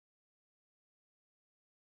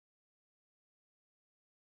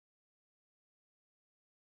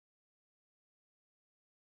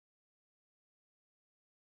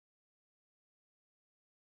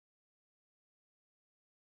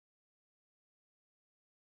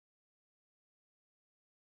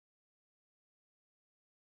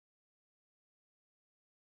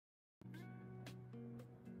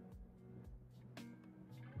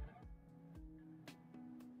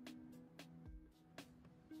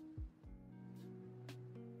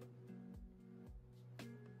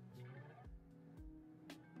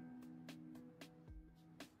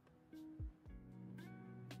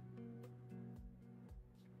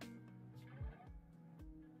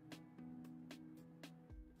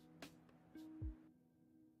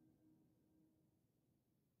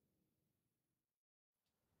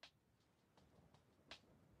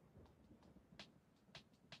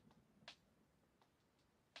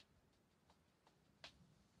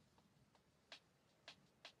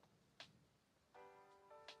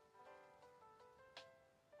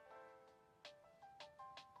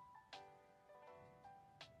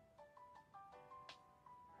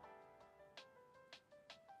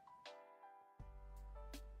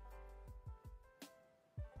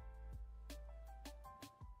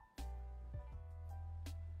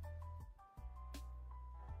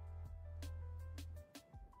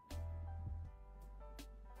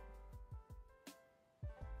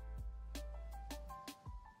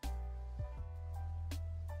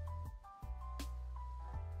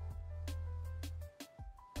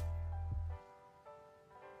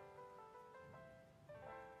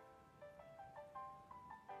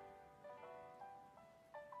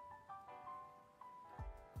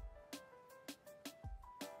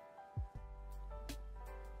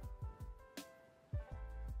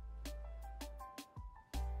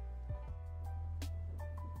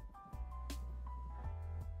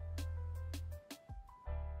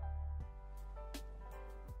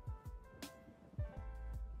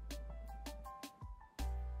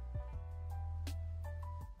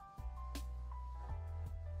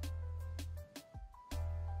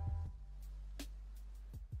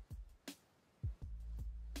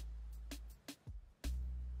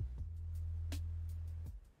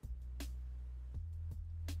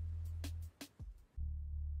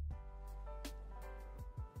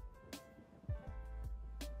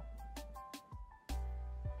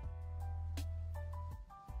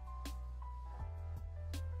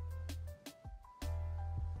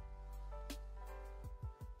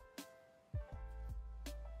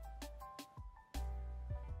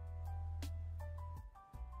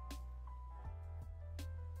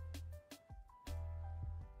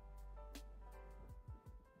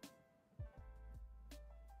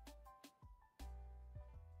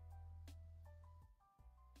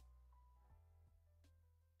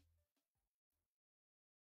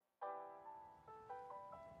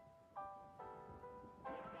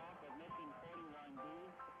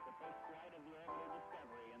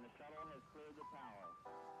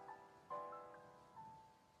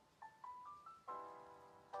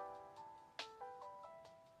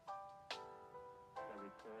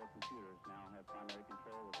computers now have primary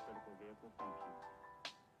control of critical vehicle functions.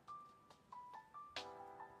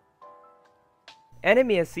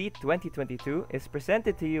 NMESC 2022 is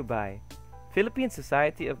presented to you by Philippine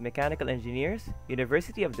Society of Mechanical Engineers,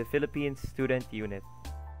 University of the Philippines Student Unit.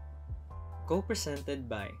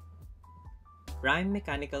 Co-presented by Prime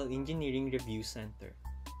Mechanical Engineering Review Center,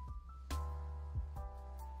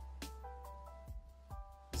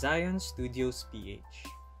 Zion Studios PH,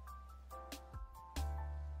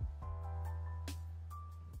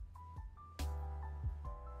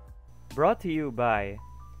 Brought to you by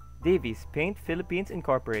Davies Paint Philippines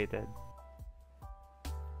Incorporated.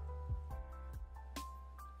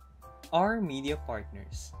 our media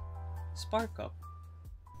partners, SparkUp,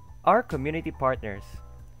 Our community partners: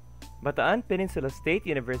 Bataan Peninsula State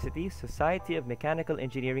University Society of Mechanical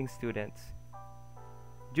Engineering Students,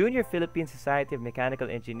 Junior Philippine Society of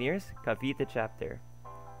Mechanical Engineers Cavite Chapter,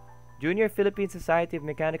 Junior Philippine Society of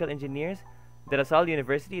Mechanical Engineers de la Salle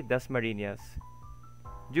University Dasmariñas,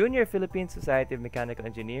 Junior Philippine Society of Mechanical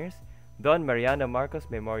Engineers Don Mariano Marcos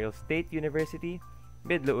Memorial State University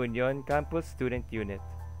Bidlo Union Campus Student Unit,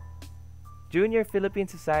 Junior Philippine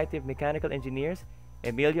Society of Mechanical Engineers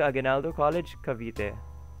Emilio Aguinaldo College, Cavite,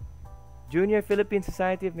 Junior Philippine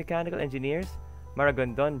Society of Mechanical Engineers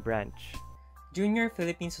Maragondon Branch, Junior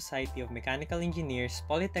Philippine Society of Mechanical Engineers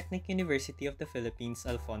Polytechnic University of the Philippines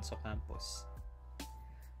Alfonso Campus,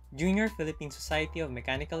 Junior Philippine Society of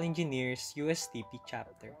Mechanical Engineers USTP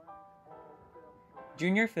Chapter,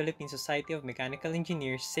 Junior Philippine Society of Mechanical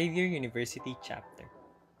Engineers Xavier University Chapter,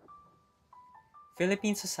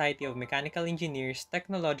 Philippine Society of Mechanical Engineers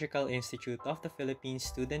Technological Institute of the Philippines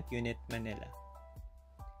Student Unit Manila,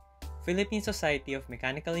 Philippine Society of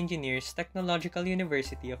Mechanical Engineers Technological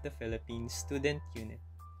University of the Philippines Student Unit,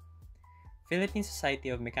 Philippine Society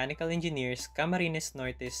of Mechanical Engineers Camarines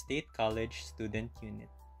Norte State College Student Unit,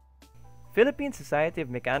 Philippine Society of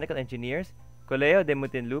Mechanical Engineers Colegio de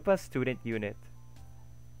Muntinlupa Student Unit,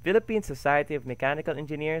 Philippine Society of Mechanical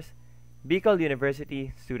Engineers Bicol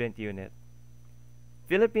University Student Unit,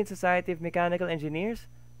 Philippine Society of Mechanical Engineers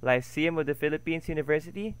Lyceum of the Philippines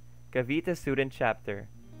University Cavite Student Chapter,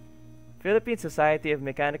 Philippine Society of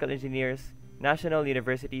Mechanical Engineers National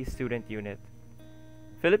University Student Unit,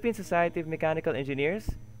 Philippine Society of Mechanical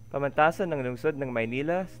Engineers Pamantasan ng Lungsod ng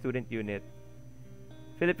Maynila Student Unit,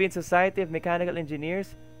 Philippine Society of Mechanical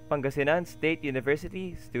Engineers Pangasinan State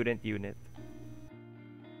University Student Unit,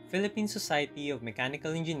 Philippine Society of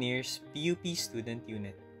Mechanical Engineers PUP Student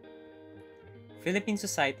Unit, Philippine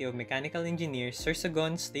Society of Mechanical Engineers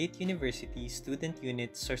Sorsogon State University Student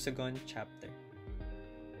Unit Sorsogon Chapter,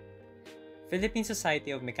 Philippine Society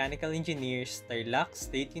of Mechanical Engineers Tarlac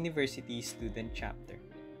State University Student Chapter,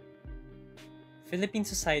 Philippine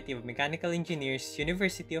Society of Mechanical Engineers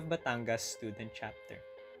University of Batangas Student Chapter,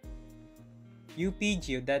 UP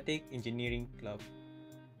Geodetic Engineering Club,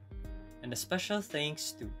 and a special thanks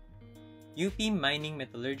to UP Mining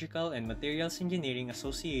Metallurgical and Materials Engineering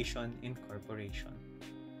Association Incorporation.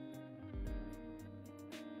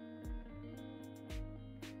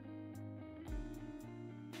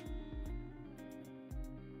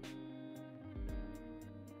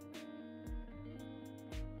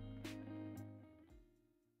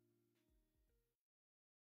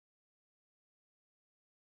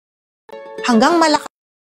 Hanggang malakas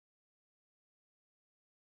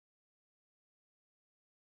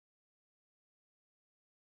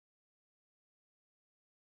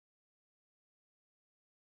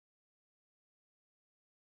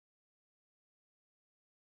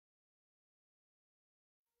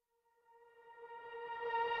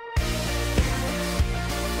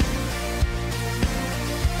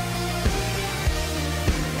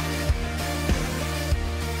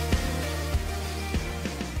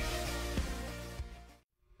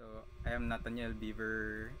I am Nathaniel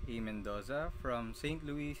Beaver A. Mendoza from St.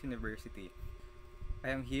 Louis University.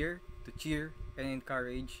 I am here to cheer and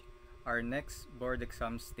encourage our next board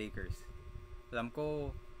exams takers. Alam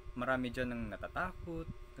ko, marami dyan ang natatakot,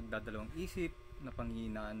 nagdadalawang isip,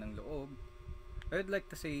 napanghihinaan ng loob. I would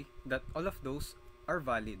like to say that all of those are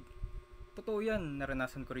valid. Totoo yan,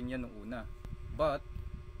 naranasan ko rin yan nung una. But,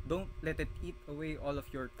 don't let it eat away all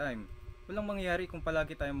of your time. Walang mangyayari kung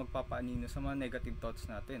palagi tayong magpapaanino sa mga negative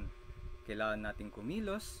thoughts natin. Kailangan nating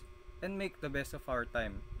kumilos and make the best of our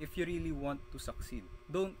time if you really want to succeed.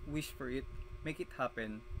 Don't wish for it, make it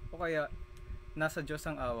happen, o kaya nasa Diyos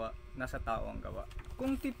ang awa, nasa tao ang gawa.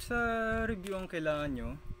 Kung tips sa review ang kailangan nyo,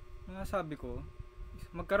 sabi ko,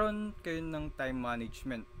 magkaroon kayo ng time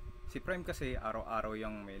management. Si Prime kasi araw-araw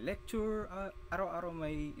yung may lecture, araw-araw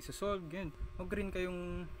may isosolve, ganyan. Huwag rin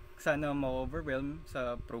kayong sana ma-overwhelm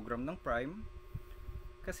sa program ng Prime.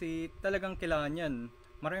 kasi talagang kailangan yan.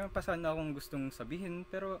 Marami pa sana akong gustong sabihin,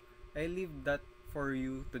 pero I leave that for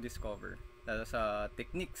you to discover. Lalo sa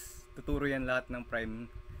techniques, tuturo yan lahat ng prime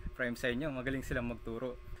sa inyo. Magaling silang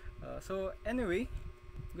magturo. So anyway,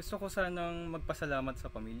 gusto ko sanang magpasalamat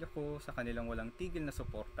sa pamilya ko, sa kanilang walang tigil na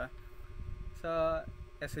suporta, sa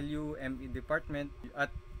SLU ME Department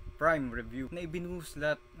at Prime Review na ibinuhos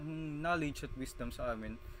lahat ng knowledge at wisdom sa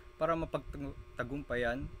amin para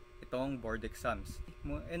mapagtagumpayan itong board exams.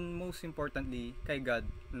 And most importantly, kay God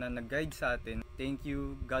na nag-guide sa atin. Thank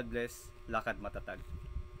you, God bless, lakad matatag.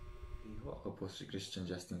 Ako po si Christian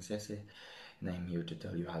Justin Cese, and I'm here to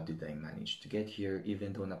tell you how did I manage to get here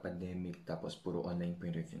even though na pandemic tapos puro online po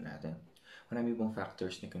yung review natin. Marami pong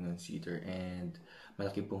factors na consider, and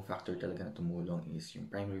malaki pong factor talaga na tumulong is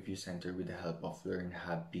yung Prime Review Center with the help of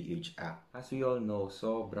LearnHub PH app. As we all know,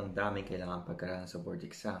 sobrang dami kailangan pagkaralan sa board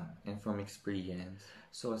exam, and from experience,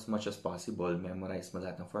 so as much as possible, memorize mo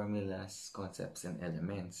lahat ng formulas, concepts, and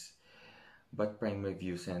elements. But Prime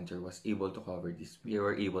Review Center was able to cover this. We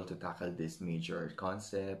were able to tackle these major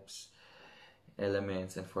concepts,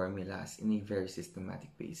 elements, and formulas in a very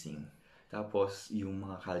systematic pacing. Tapos, yung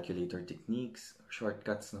mga calculator techniques,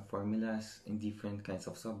 shortcuts na formulas in different kinds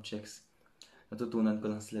of subjects, natutunan ko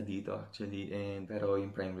lang sila dito actually. Pero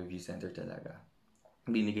yung Prime Review Center talaga,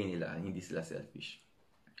 binigay nila, hindi sila selfish.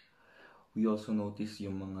 We also noticed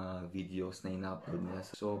yung mga videos na ina-upload nila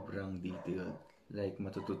sobrang detailed. Like,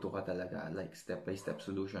 matututo ka talaga. Like, step-by-step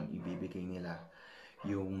solution, ibibigay nila.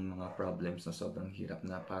 Yung mga problems na sobrang hirap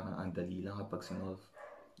na parang ang dali lang kapag sinolve,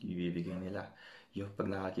 ibibigay nila. Yung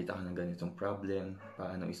pag nakakita ka ng ganitong problem,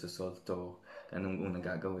 paano isa-solve to, anong unang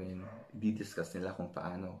gagawin, di-discuss nila kung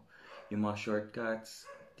paano. Yung mga shortcuts,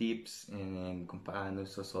 tips, and kung paano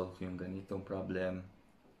isa-solve yung ganitong problem,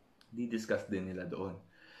 di-discuss din nila doon.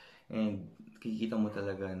 And kikita mo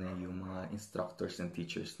talaga na yung mga instructors and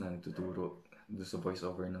teachers na nagtuturo doon sa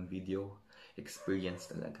voiceover ng video,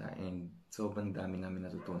 experience talaga. And sobrang dami namin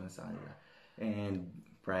natutunan sa kanila. And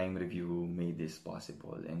Prime Review made this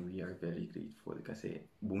possible, and we are very grateful kasi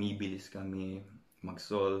bumibilis kami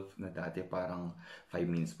mag-solve na dati parang 5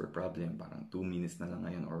 minutes per problem, parang 2 minutes na lang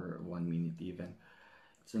ngayon or 1 minute even.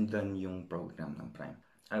 Sundan yung program ng Prime.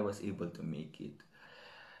 I was able to make it.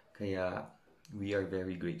 Kaya we are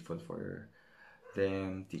very grateful for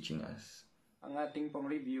them teaching us. Ang ating pong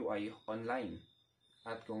review ay online.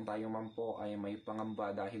 At kung tayo man po ay may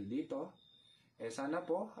pangamba dahil dito, sana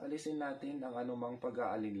po alisin natin ang anumang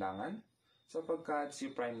pag-aalinlangan sapagkat si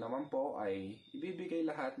Prime naman po ay ibibigay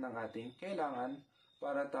lahat ng ating kailangan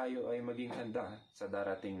para tayo ay maging handa sa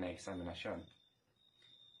darating na eksaminasyon.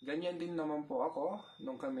 Ganyan din naman po ako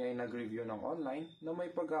nung kami ay nag-review ng online na may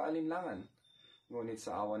pag-aalinlangan. Ngunit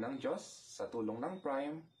sa awa ng Diyos, sa tulong ng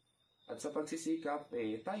Prime, at sa pagsisikap,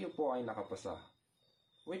 tayo po ay nakapasa.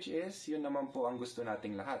 Which is, yun naman po ang gusto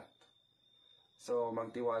nating lahat. So,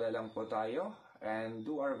 magtiwala lang po tayo and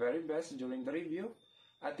do our very best during the review.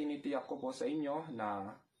 At tinitiyak ko po sa inyo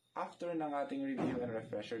na after ng ating review and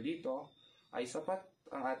refresher dito, ay sapat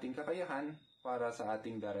ang ating kakayahan para sa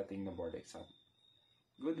ating darating na board exam.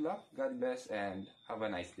 Good luck, God bless, and have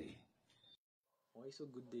a nice day. Okay, so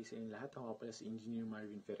good day sa inyo lahat. Ako pala si Engineer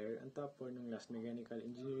Marvin Ferrer, ang top 4 ng last mechanical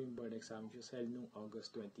engineering board exam which was held noong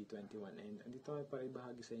August 2021. And andito kami para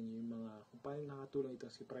ibahagi sa inyo yung mga kung paano nakatulong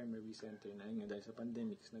ito si Prime Review Center na nga dahil sa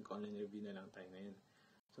pandemics, nag-online review na lang tayo ngayon.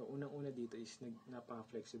 So unang-una dito is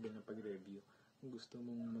napaka-flexible ng pag-review. Kung gusto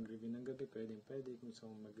mong mag-review ng gabi, pwede. Kung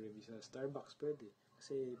gusto mong mag-review sa Starbucks, pwede.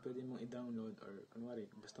 Kasi pwede mong i-download or kunwari,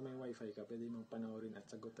 basta may wifi ka, pwede mong panoorin at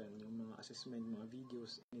sagutan yung mga assessment, mga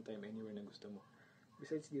videos, anytime, anywhere na gusto mo.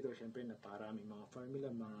 Besides dito, syempre, napakarami mga formula,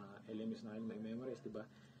 mga elements na kailangan memorize, diba?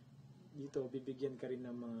 Dito, bibigyan ka rin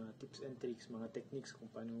ng mga tips and tricks, mga techniques kung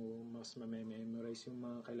paano mas ma-memorize yung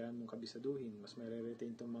mga kailangan mong kabisaduhin, mas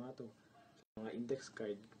may-retain itong mga to. So, mga index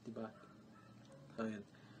card, diba? Ayan.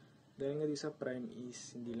 Dahil nga di sa Prime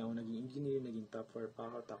is, hindi lang ako naging engineer, naging top 4 pa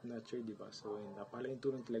ako, top notcher, diba? So, ayun, napakalaking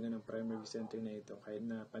tulong talaga ng Prime Review Center na ito, kahit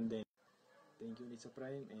na pandemic. Thank you ulit sa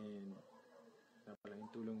Prime, and napalaking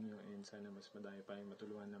tulong nyo, and sana mas madami pa yung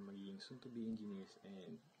matulungan na magiging soon-to-be engineers,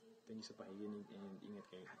 and thank you sa pakikinig, and ingat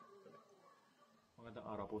kayo lahat. Magandang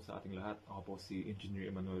araw po sa ating lahat. Ako po si Engineer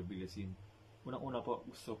Emmanuel Villasin. Unang-una po,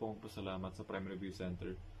 gusto kong pasalamat sa Prime Review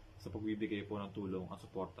Center sa pagbibigay po ng tulong at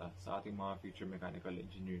suporta sa ating mga future mechanical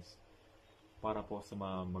engineers. Para po sa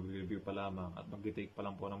mga mag-review pa lamang at mag-take pa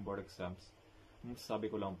lang po ng board exams, ang sabi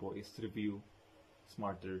ko lang po is review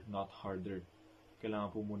smarter, not harder.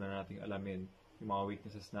 Kailangan po muna nating alamin yung mga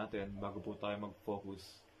weaknesses natin bago po tayo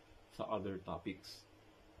mag-focus sa other topics.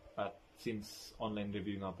 At since online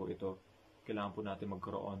review nga po ito, kailangan po natin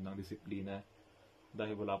magkaroon ng disiplina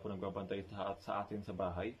dahil wala po nagbabantay sa atin sa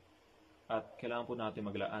bahay. At kailangan po natin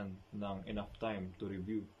maglaan ng enough time to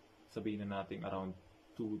review. Sabihin na natin around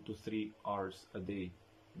 2 to 3 hours a day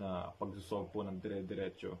na pagsusolve po ng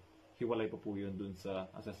dire-diretso. Hiwalay po yun dun sa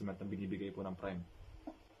assessment na binibigay po ng prime.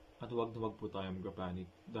 At huwag na huwag po tayo mag-panic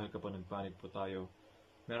dahil kapag nag-panic po tayo,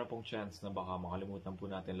 meron pong chance na baka makalimutan po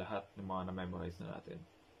natin lahat ng mga na-memorize na natin.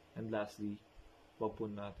 And lastly, huwag po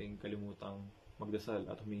natin kalimutang magdasal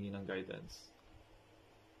at humingi ng guidance.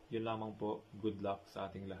 Yun lamang po. Good luck sa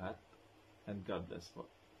ating lahat and God bless po.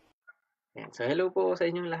 Ayan. So hello po sa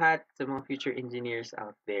inyong lahat, sa mga future engineers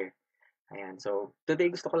out there. Ayan. So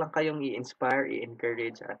today gusto ko lang kayong i-inspire,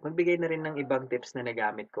 i-encourage at magbigay na rin ng ibang tips na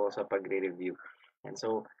nagamit ko sa pagre-review. And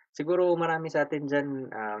so siguro marami sa atin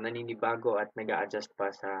dyan naninibago at nag-a-adjust pa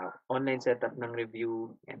sa online setup ng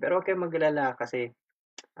review. Pero huwag kayong mag-alala kasi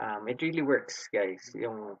it really works, guys.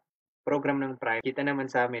 Yung program ng Prime, kita naman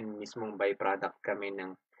sa amin, mismong byproduct kami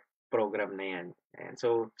ng program na yan. And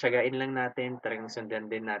so, tsagain lang natin, talagang sundan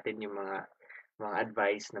din natin yung mga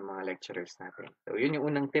advice ng mga lecturers natin. So, yun yung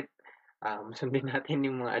unang tip. Sundin natin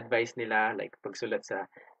yung mga advice nila, like pagsulat sa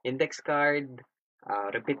index card,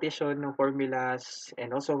 repetition ng formulas,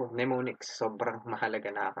 and also mnemonics. Sobrang mahalaga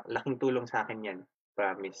na. Laking tulong sa akin yan.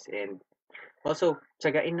 Promise. And also,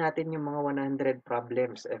 tsagain natin yung mga 100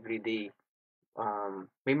 problems every day.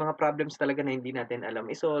 May mga problems talaga na hindi natin alam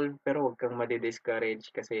i-solve, pero huwag kang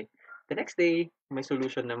madi-discourage kasi the next day, may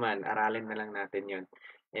solution naman. Aralin na lang natin yun.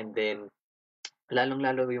 And then,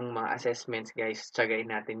 lalong-lalo yung mga assessments, guys, tsagain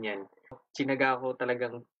natin yan. Sinaga ko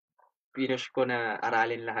talagang finish ko na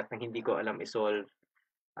aralin lahat ng hindi ko alam i-solve.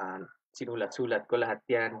 Sinulat-sulat ko lahat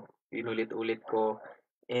yan. Inulit-ulit ko.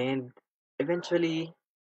 And eventually,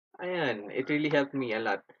 ayan, it really helped me a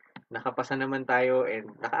lot. Nakapasa naman tayo and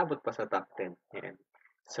nakaabot pa sa top 10. Ayan.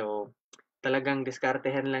 So, talagang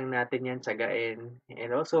diskartehan lang natin yan, tsagain.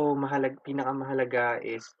 And also, pinakamahalaga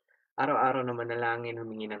is araw-araw na manalangin,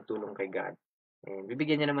 humingi ng tulong kay God. And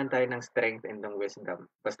bibigyan niya naman tayo ng strength and ng wisdom.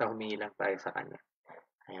 Basta humingi lang tayo sa Kanya.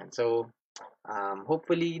 Ayan. So,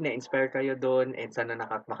 hopefully, na-inspire kayo doon and sana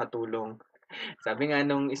makatulong. Sabi nga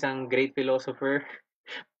nung isang great philosopher,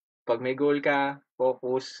 pag may goal ka,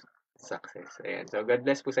 focus, success. Ayan. So, God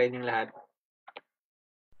bless po sa inyong lahat.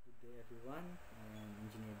 Good day everyone. I am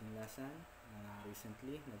Engineer Dinglasan.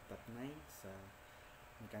 Recently, nag-top 9 sa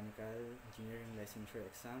Mechanical Engineering Licensure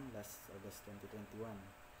Exam last August 2021.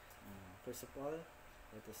 First of all,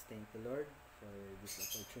 let us thank the Lord for this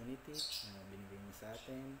opportunity na binigay niya sa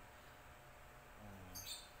atin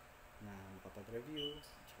na makapag-review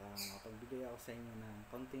at makapagbigay ako sa inyo ng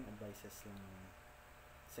konting advices lang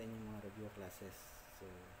sa inyong mga review classes. So,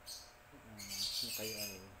 kung kayo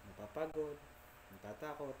ay napapagod,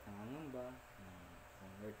 natatakot, nangangamba,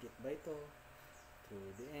 kung worth it ba ito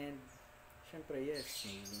through the end, syempre yes,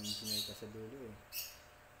 magiging engineer ka sa dulo eh.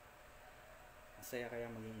 Masaya kaya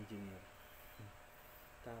maging engineer.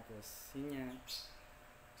 Tapos, yun nga,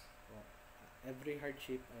 every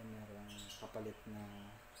hardship ay merong kapalit na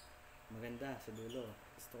maganda sa dulo.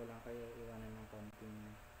 Gusto ko lang kayo iwanan ng konting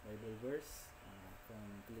Bible verse from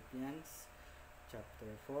Philippians chapter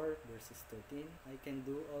 4 verses 13. I can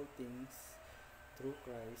do all things through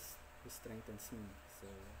Christ who strengthens me. So,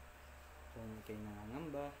 kung kayo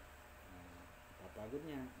nangangamba, napapagod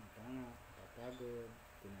niya, napapagod,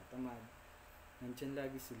 tinatamad, nandiyan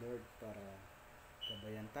lagi si Lord para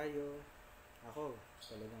gabayan tayo. Ako,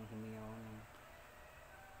 talagang huminga ako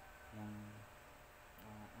ng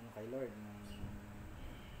kay Lord, ng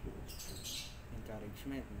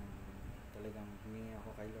encouragement, talagang huminga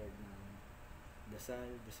ako kay Lord ng dasal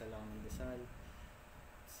ako ng dasal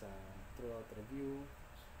sa throughout review,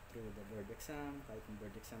 through the board exam, kahit yung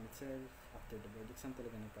board exam itself. After the board exam,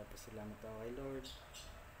 talagang nagpapasalamat ako kay Lord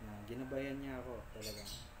na ginabayan niya ako talaga.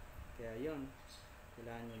 Kaya yun,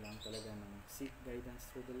 kailangan nyo lang talaga ng seek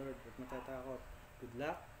guidance through the Lord. Huwag matatakot. Good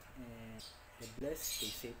luck and God bless.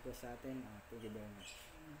 Stay safe po sa atin. Thank you very much.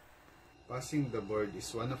 Passing the board is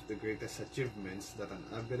one of the greatest achievements that an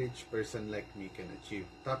average person like me can achieve.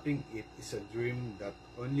 Topping it is a dream that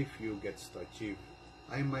only few gets to achieve.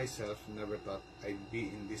 I myself never thought I'd be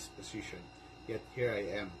in this position, yet here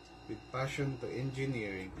I am. With passion to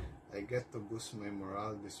engineering, I get to boost my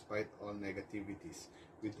morale despite all negativities.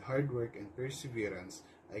 With hard work and perseverance,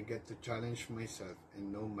 I get to challenge myself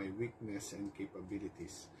and know my weakness and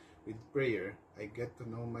capabilities. With prayer, I get to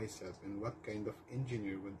know myself and what kind of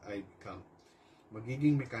engineer would I become.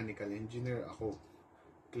 Magiging mechanical engineer ako.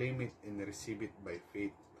 Claim it and receive it by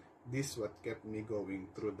faith. This what kept me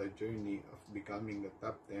going through the journey of becoming the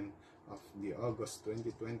top 10 of the August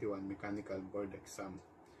 2021 Mechanical Board Exam.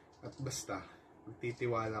 At basta,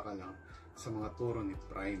 magtitiwala ka lang sa mga turo ni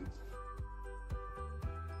Prime.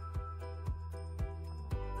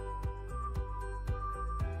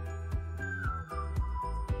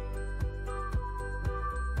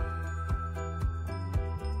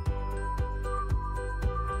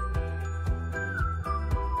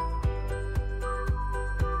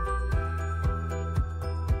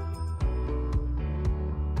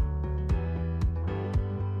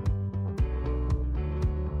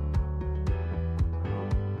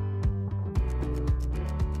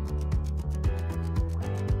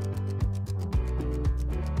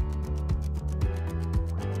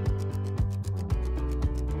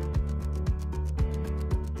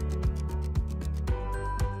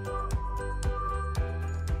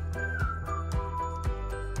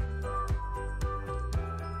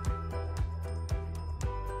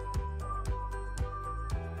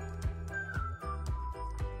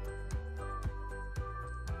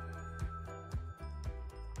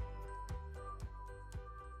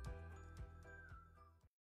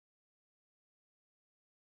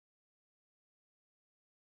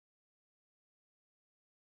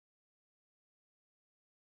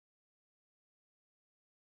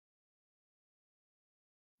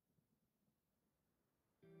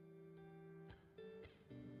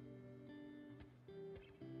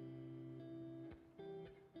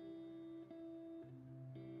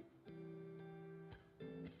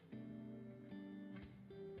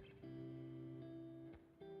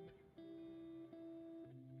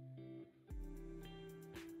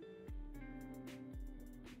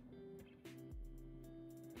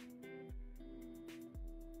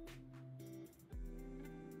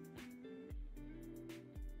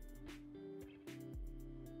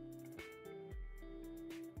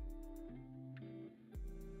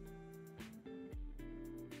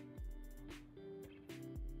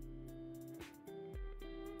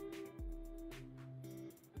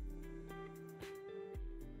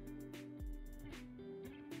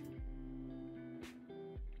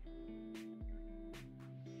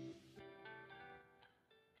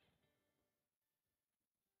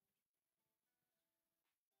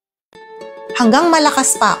 Hanggang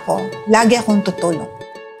malakas pa ako, lagi akong tutulong.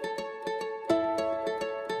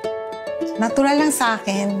 Natural lang sa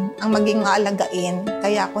akin ang maging maalagain,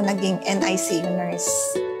 kaya ako naging NICU nurse.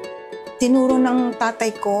 Tinuro ng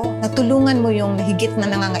tatay ko na tulungan mo yung higit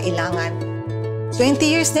na nangangailangan. 20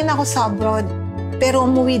 years din ako sa abroad, pero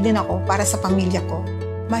umuwi din ako para sa pamilya ko.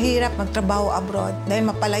 Mahirap magtrabaho abroad dahil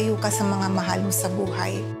mapalayo ka sa mga mahal mo sa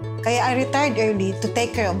buhay. Kaya I retired early to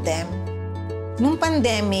take care of them. Nung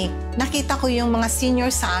pandemic, nakita ko yung mga senior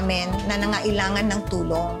sa amin na nangailangan ng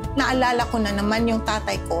tulong. Naalala ko na naman yung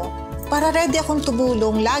tatay ko. Para ready akong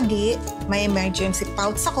tumulong lagi, may emergency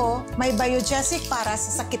pouch ako, may biogesic para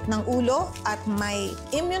sa sakit ng ulo, at may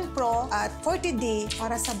Immune Pro at 40D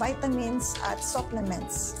para sa vitamins at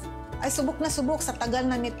supplements. Ay subok na subok sa tagal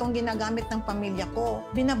na nitong ginagamit ng pamilya ko.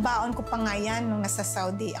 Binabaon ko pa nga yan nung nasa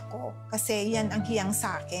Saudi ako kasi yan ang hiyang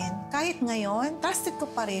sa akin. Kahit ngayon, trusted ko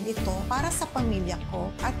pa rin ito para sa pamilya ko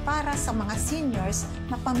at para sa mga seniors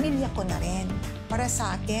na pamilya ko na rin. Para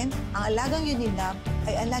sa akin, ang alagang Unilab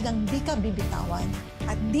ay alagang di ka bibitawan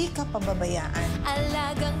at di ka pababayaan.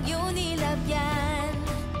 Alagang Unilab yan.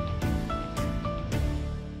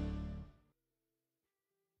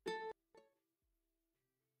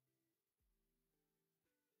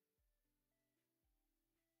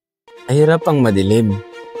 Mahirap ang madilim.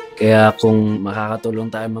 Kaya kung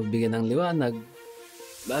makakatulong tayo magbigay ng liwanag,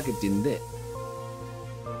 bakit hindi?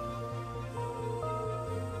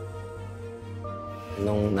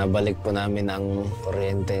 Nung nabalik po namin ang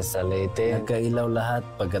kuryente sa Leyte, nagkailaw lahat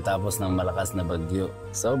pagkatapos ng malakas na bagyo.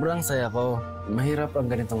 Sobrang saya ko. Mahirap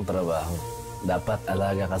ang ganitong trabaho. Dapat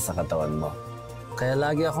alaga ka sa katawan mo. Kaya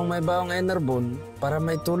lagi akong may bawang Enerbon para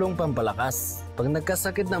may tulong pampalakas. Pag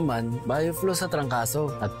nagkasakit naman, BioFlow sa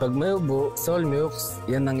trangkaso. At pag may ubo, Solmux.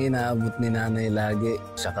 Yan ang inaabot ni nanay lagi.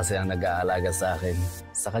 Siya kasi ang nag-aalaga sa akin.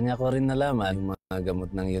 Sa kanya ko rin nalaman yung mga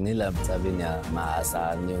gamot ng Unilab. Sabi niya,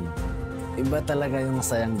 maaasahan yun. Iba talaga yung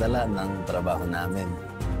sayang dala ng trabaho namin.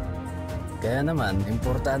 Kaya naman,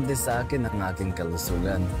 importante sa akin ang aking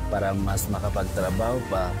kalusugan para mas makapagtrabaho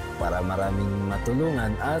pa, para maraming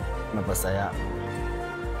matulungan at mapasaya.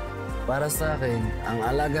 Para sa akin, ang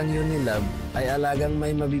alagang Unilab ay alagang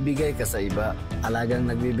may mabibigay ka sa iba. Alagang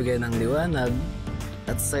nagbibigay ng liwanag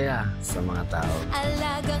at saya sa mga tao.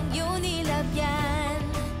 Alagang Unilab yan.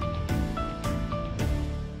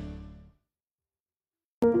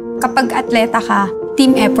 Kapag atleta ka,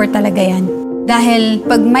 team effort talaga yan. Dahil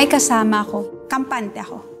pag may kasama ako, kampante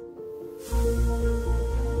ako.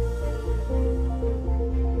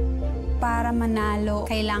 para manalo,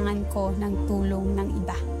 kailangan ko ng tulong ng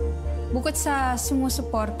iba. Bukod sa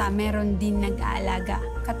sumusuporta, meron din nag-aalaga,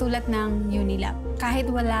 katulad ng Unilab. Kahit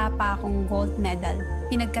wala pa akong gold medal,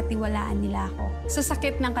 pinagkatiwalaan nila ako. Sa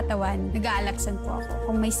sakit ng katawan, nag-aalaksan po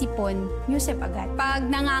ako. Kung may sipon, Newsep agad. Pag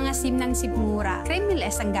nangangasim ng sipmura,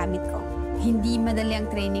 Creamil-S ang gamit ko. Hindi madali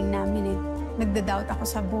ang training namin eh. Nagda-doubt ako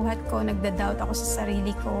sa buhat ko, nagda-doubt ako sa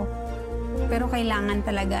sarili ko. Pero kailangan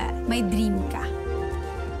talaga may dream ka.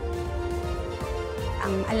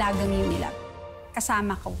 Ang alagang Unilab,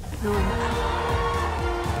 kasama ko noon.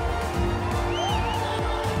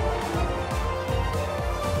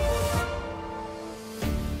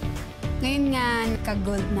 Ngayon nga,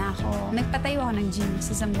 nagka-gold na ako. Nagpatayo ako ng gym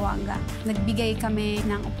sa Zamboanga. Nagbigay kami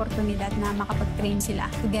ng oportunidad na makapag-train sila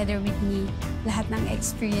together with me. Lahat ng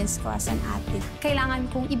experience ko as an athlete, kailangan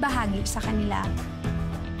kong ibahagi sa kanila.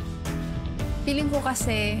 Feeling ko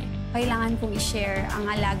kasi, kailangan kong i-share ang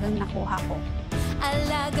alagang nakuha ko.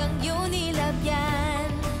 Alagang Unilab yan.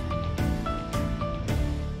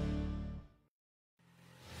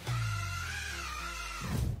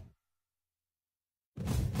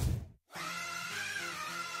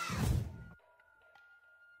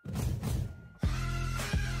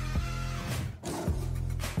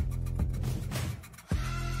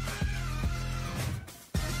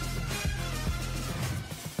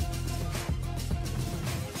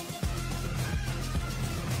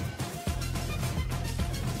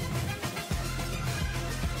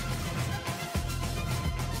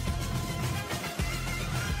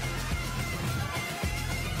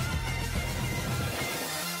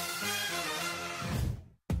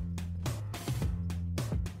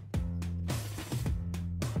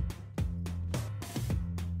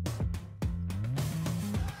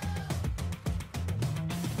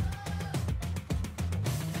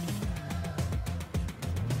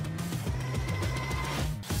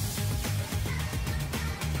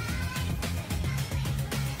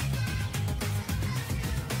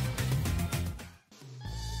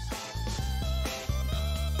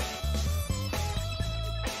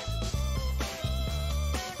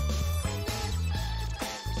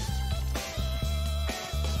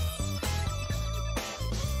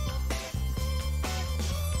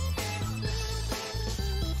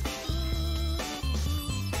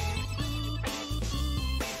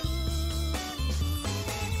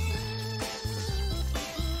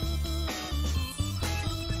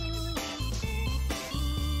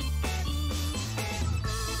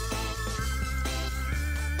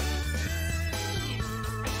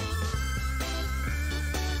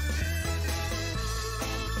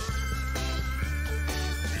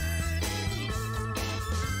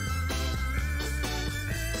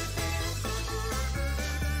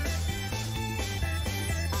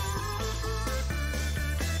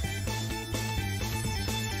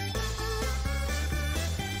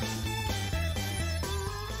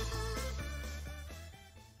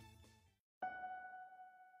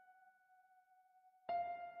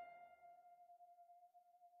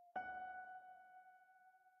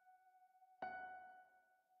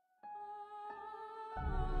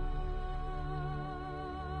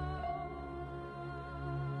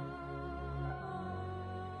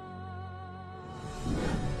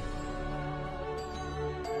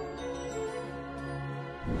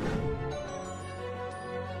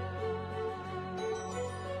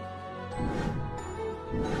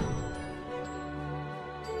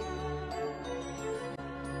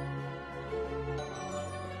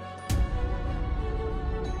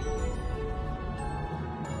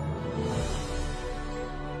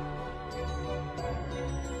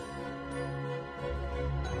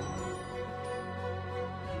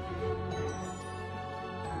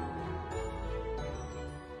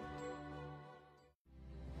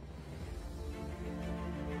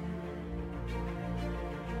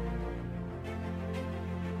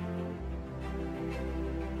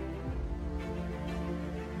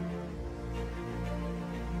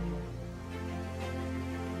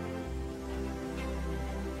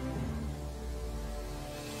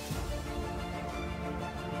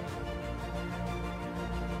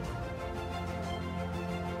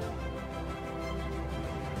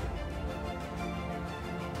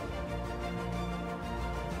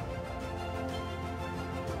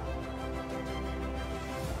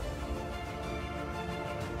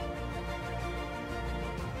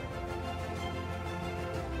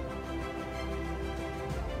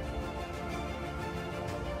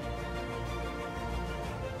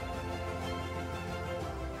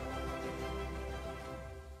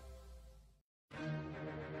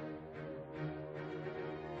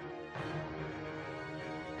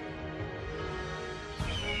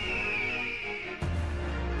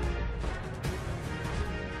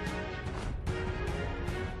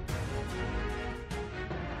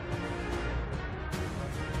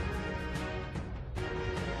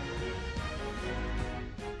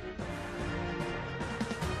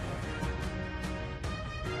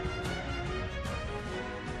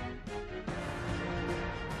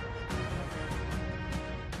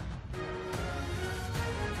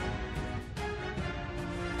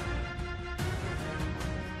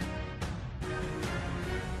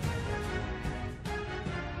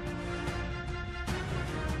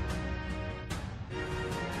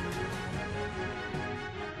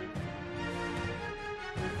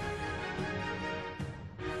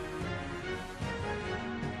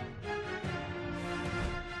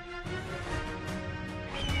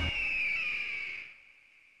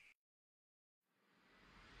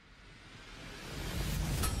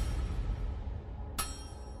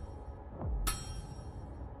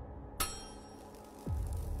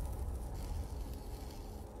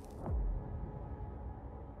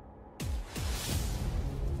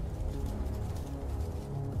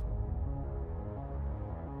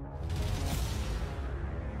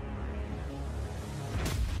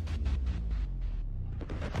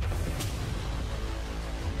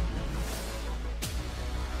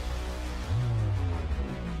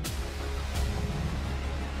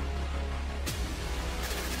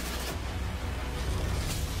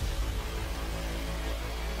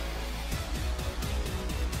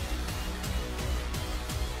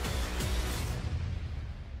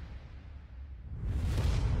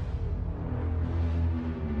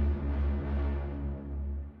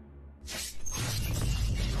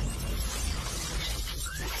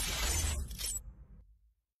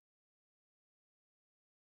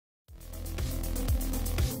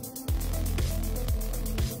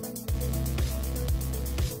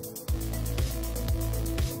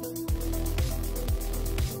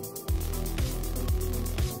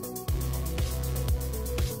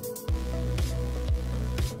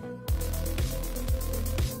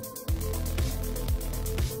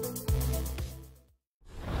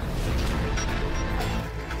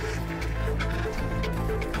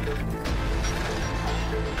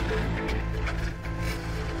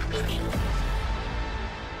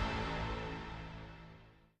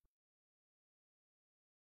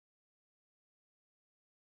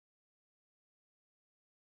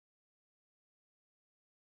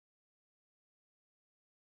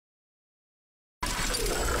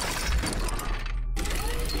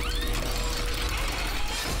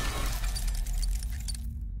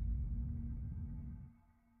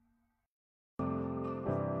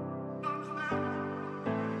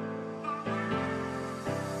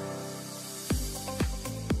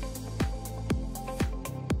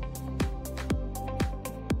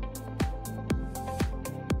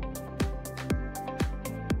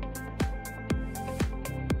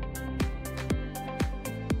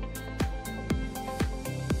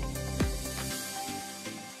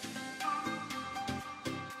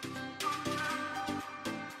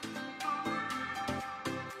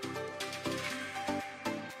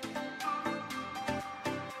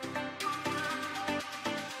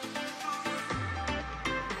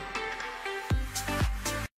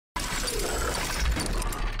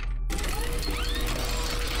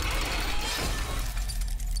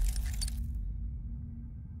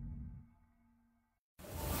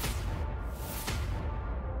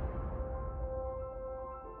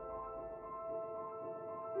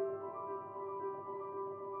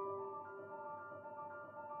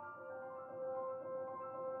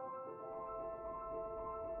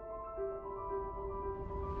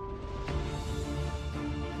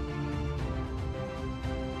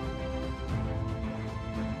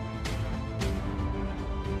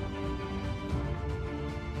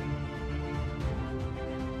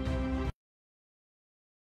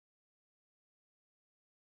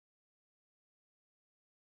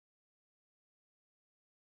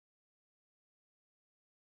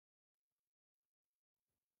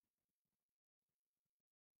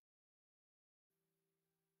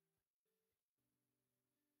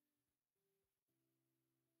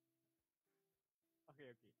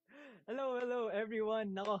 Hello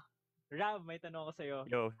everyone. Nako, Rav, may tanong ako sa'yo.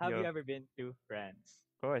 Yo, Have you yo. ever been to France?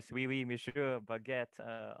 Of course, oui, monsieur, baguette,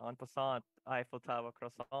 en passant, Eiffel Tower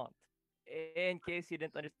croissant. In case you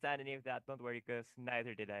didn't understand any of that, don't worry, because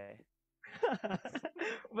neither did I.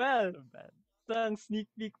 Well, So bad. sa sneak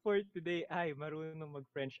peek for today ay marunong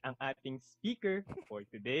mag-French ang ating speaker for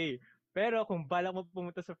today. Pero kung balak mo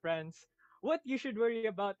pumunta sa France, what you should worry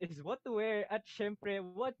about is what to wear at syempre,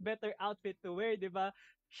 what better outfit to wear, di ba?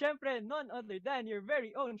 Syempre, none other than your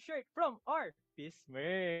very own shirt from our Peace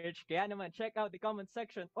Merch. Kaya naman, check out the comment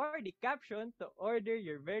section or the caption to order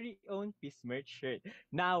your very own Peace Merch shirt.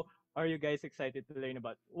 Now, are you guys excited to learn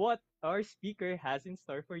about what our speaker has in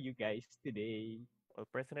store for you guys today? Well,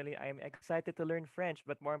 personally, I'm excited to learn French,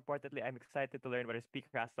 but more importantly, I'm excited to learn what our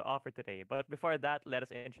speaker has to offer today. But before that, let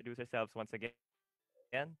us introduce ourselves once again.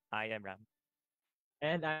 I am Ram.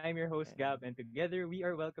 And I'm your host, Gab, and together we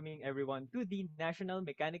are welcoming everyone to the National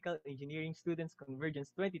Mechanical Engineering Students Convergence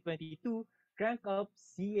 2022 Crank Up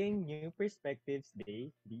Seeing New Perspectives Day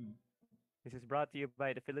 3. This is brought to you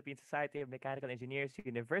by the Philippine Society of Mechanical Engineers,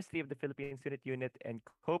 University of the Philippines Student Unit, and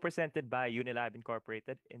co-presented by Unilab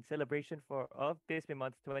Incorporated in celebration of PSME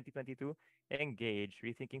Month 2022. Engage,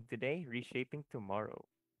 rethinking today, reshaping tomorrow.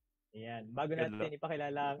 Ayan, bago Good natin luck.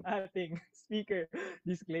 ipakilala ang ating speaker,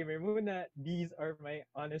 disclaimer muna, these are my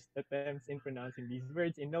honest attempts in pronouncing these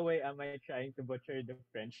words. In no way am I trying to butcher the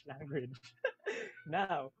French language.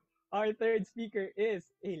 Now, our third speaker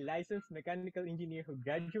is a licensed mechanical engineer who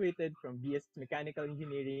graduated from BS Mechanical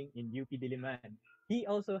Engineering in UP Diliman. He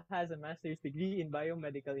also has a master's degree in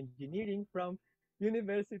biomedical engineering from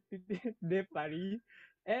Université de Paris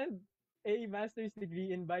and a master's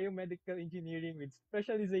degree in biomedical engineering with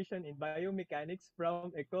specialization in biomechanics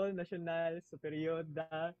from École Nationale Supérieure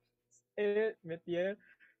des Métiers.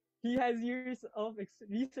 He has years of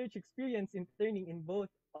research experience interning in both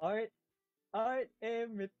Art et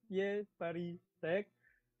Métiers Paris Tech,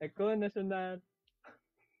 École Nationale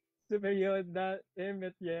Supérieure des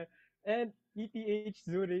Métiers, and ETH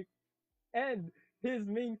Zurich. And his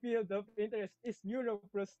main field of interest is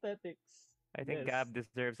neuroprosthetics. I think Yes. Gab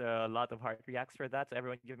deserves a lot of heart reacts for that. So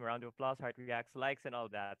everyone give him a round of applause, heart reacts, likes, and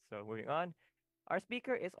all that. So moving on. Our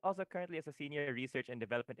speaker is also currently as a senior research and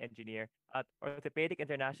development engineer at Orthopedic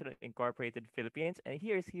International Incorporated Philippines, and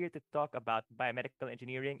he is here to talk about biomedical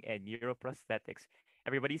engineering and neuroprosthetics.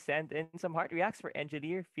 Everybody send in some heart reacts for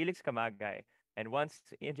engineer Felix Camagay. And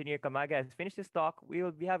once engineer Camagay has finished his talk, we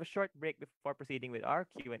have a short break before proceeding with our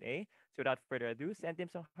Q&A. So without further ado, send him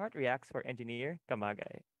some heart reacts for engineer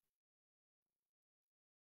Camagay.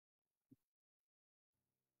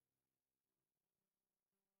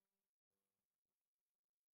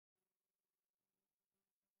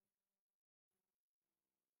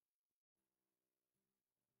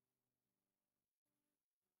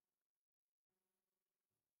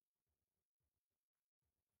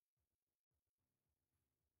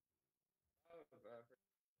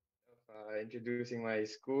 Introducing my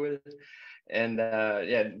school, and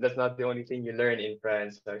yeah, that's not the only thing you learn in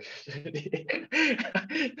France actually.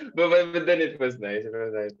 But then it was nice. It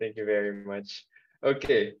was nice. Thank you very much.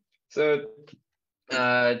 Okay, so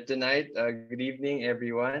tonight, good evening,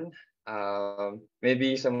 everyone.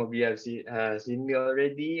 Maybe some of you have seen me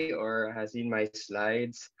already or has seen my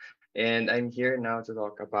slides. And I'm here now to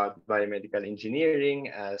talk about biomedical engineering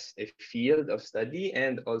as a field of study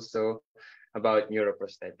and also about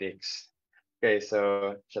neuroprosthetics. Okay,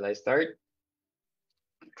 so shall I start?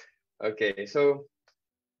 Okay, so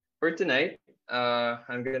for tonight,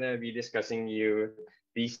 I'm gonna be discussing you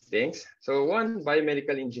these things. So one,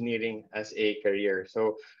 biomedical engineering as a career.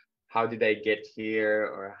 So how did I get here,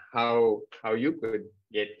 or how you could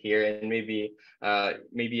get here, and maybe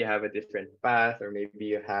you have a different path, or maybe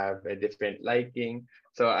you have a different liking.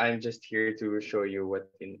 So I'm just here to show you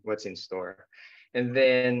what's in store. And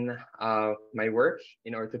then my work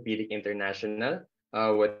in Orthopedic International,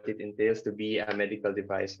 what it entails to be a medical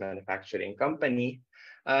device manufacturing company.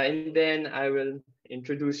 And then I will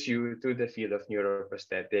introduce you to the field of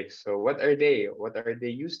neuroprosthetics. So what are they? What are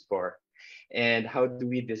they used for? And how do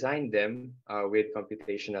we design them with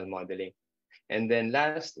computational modeling? And then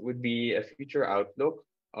last would be a future outlook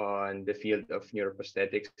on the field of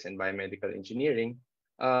neuroprosthetics and biomedical engineering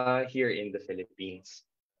here in the Philippines.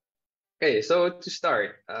 Okay, so to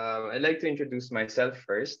start, I'd like to introduce myself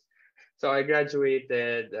first. So I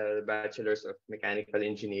graduated Bachelor's of Mechanical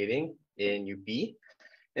Engineering in UP.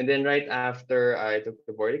 And then right after, I took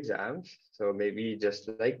the board exams. So maybe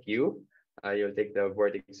just like you'll take the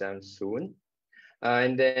board exams soon.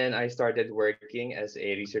 And then I started working as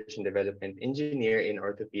a research and development engineer in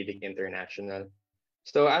Orthopedic International.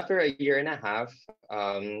 So after a year and a half,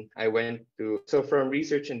 I went so from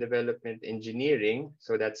research and development engineering,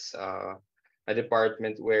 so that's a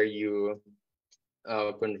department where you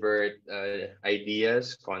convert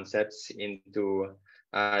ideas, concepts into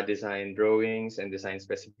design drawings and design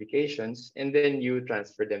specifications, and then you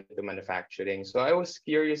transfer them to manufacturing. So I was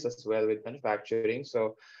curious as well with manufacturing.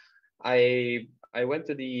 So I went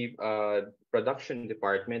to the production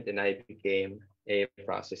department and I became a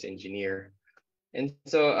process engineer. And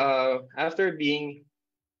so after being,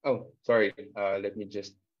 oh, sorry, let me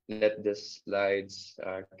just let the slides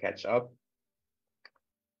catch up.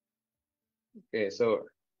 Okay, so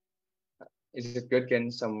is it good?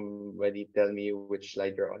 Can somebody tell me which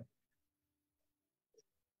slide you're on?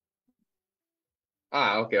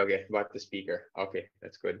 Okay. About the speaker. Okay,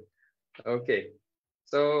 that's good. Okay,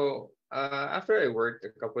 so after I worked a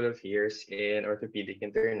couple of years in Orthopedic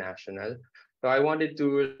International, so I wanted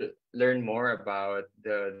to learn more about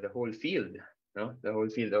the whole field, the whole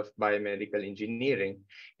field of biomedical engineering,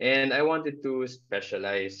 and I wanted to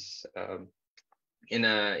specialize in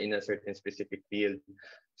a certain specific field.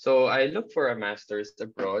 So I looked for a master's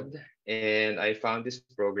abroad, and I found this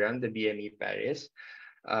program, the BME Paris.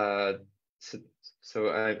 So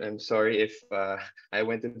I'm sorry if I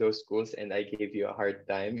went to those schools and I gave you a hard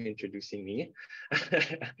time introducing me.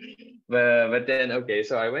 but then, okay,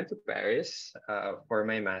 so I went to Paris for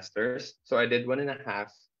my master's. So I did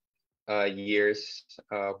 1.5 years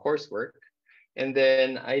coursework. And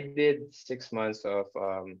then I did 6 months of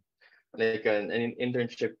like an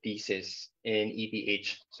internship thesis in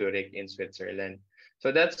ETH Zurich in Switzerland.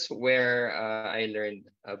 So that's where I learned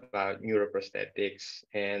about neuroprosthetics,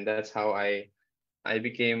 and that's how I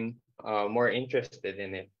became more interested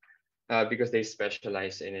in it because they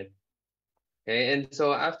specialize in it. Okay, and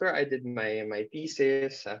so after I did my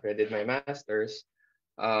thesis, after I did my master's,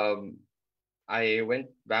 I went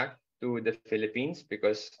back to the Philippines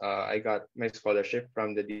because I got my scholarship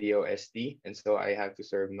from the DOST, and so I have to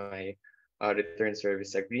serve my return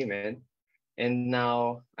service agreement. And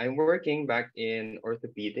now I'm working back in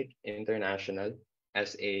Orthopedic International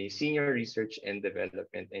as a senior research and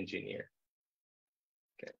development engineer.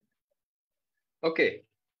 Okay,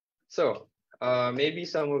 so maybe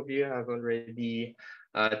some of you have already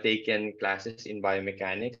taken classes in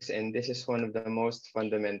biomechanics, and this is one of the most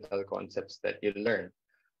fundamental concepts that you learn.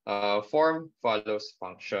 Form follows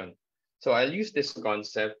function. So I'll use this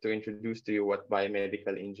concept to introduce to you what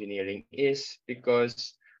biomedical engineering is,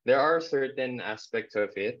 because there are certain aspects of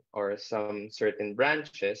it or some certain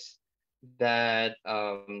branches that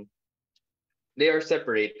they are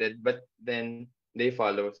separated, but then they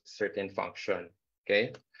follow certain function.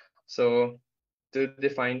 Okay, so to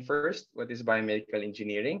define first, what is biomedical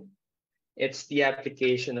engineering? It's the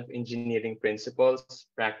application of engineering principles,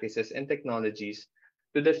 practices, and technologies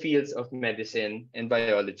to the fields of medicine and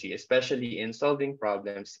biology, especially in solving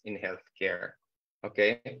problems in healthcare.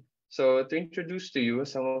 Okay, so to introduce to you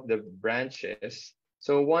some of the branches,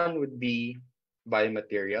 so one would be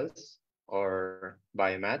biomaterials or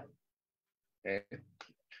biomat. Okay.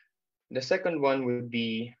 The second one would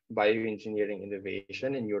be bioengineering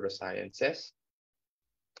innovation and neurosciences.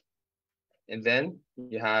 And then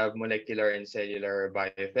you have molecular and cellular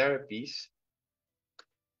biotherapies.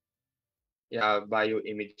 You have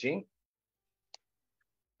bioimaging.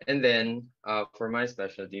 And then for my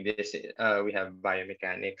specialty, we have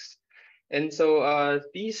biomechanics. And so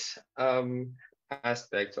these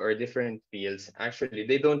aspects or different fields, actually,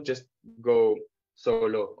 they don't just go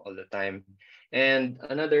solo all the time. And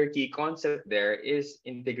another key concept there is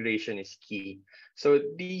integration is key. So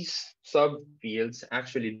these subfields,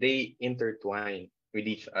 actually, they intertwine with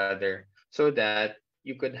each other so that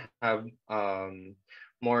you could have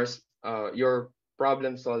more, your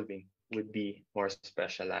problem solving would be more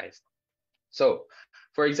specialized. So,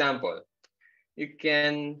 for example, you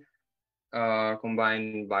can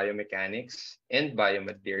combine biomechanics and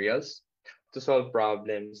biomaterials to solve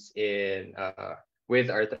problems in with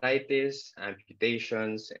arthritis,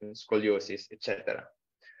 amputations, and scoliosis, etc.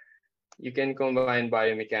 You can combine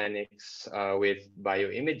biomechanics with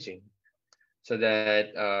bioimaging so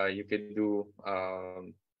that you could do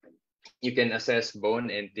you can assess bone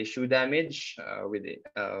and tissue damage with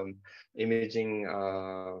imaging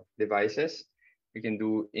devices. You can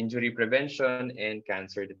do injury prevention and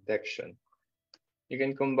cancer detection. You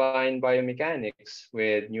can combine biomechanics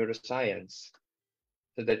with neuroscience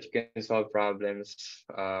so that you can solve problems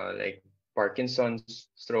like Parkinson's,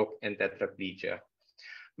 stroke, and tetraplegia.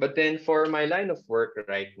 But then for my line of work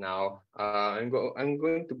right now, I'm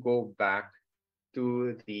going to go back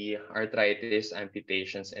to the arthritis,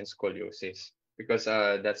 amputations, and scoliosis, because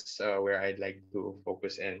that's where I'd like to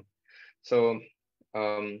focus in. So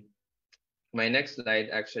my next slide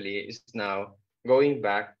actually is now going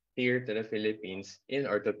back here to the Philippines in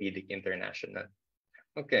Orthopedic International.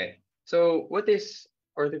 Okay, so what is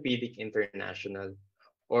Orthopedic International,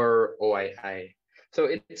 or OII? So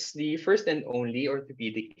it's the first and only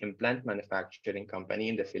orthopedic implant manufacturing company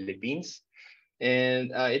in the Philippines.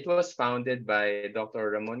 And it was founded by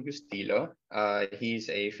Dr. Ramon Gustillo. He's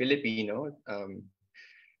a Filipino.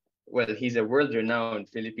 Well, he's a world-renowned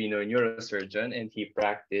Filipino neurosurgeon, and he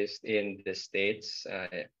practiced in the States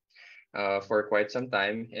for quite some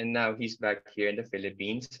time. And now he's back here in the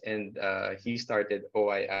Philippines, and he started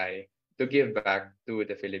OII to give back to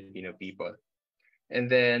the Filipino people. And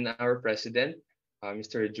then our president,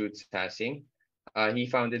 Mr. 𝐂𝐧𝐬𝐧𝐚𝐥,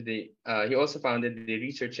 he also founded the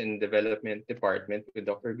Research and Development Department with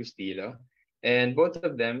Dr. Gustillo. And both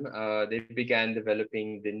of them, they began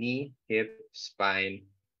developing the knee, hip, spine,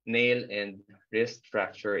 nail, and wrist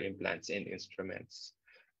fracture implants and instruments.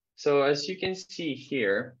 So as you can see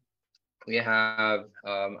here, we have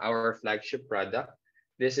our flagship product.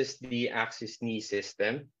 This is the Axis Knee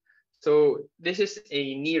System. So this is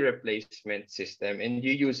a knee replacement system, and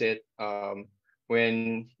you use it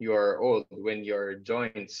when you're old, when your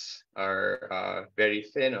joints are very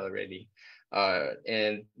thin already.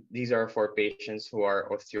 And these are for patients who are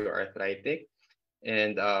osteoarthritic.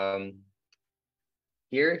 And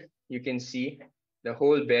here you can see the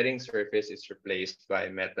whole bearing surface is replaced by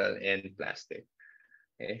metal and plastic.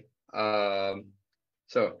 Okay.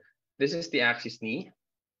 So this is the Axis Knee.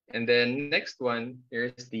 And then next one,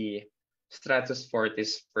 here's the Stratus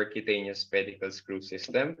Fortis percutaneous pedicle screw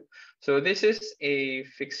system. So this is a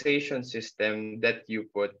fixation system that you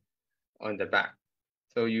put on the back.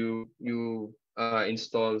 So you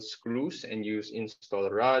install screws and you install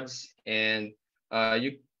rods, and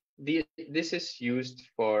this is used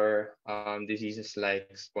for diseases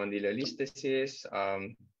like spondylolisthesis,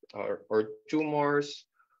 or tumors,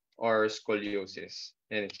 or scoliosis,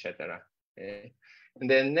 and etc. Okay. And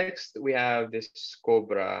then next we have this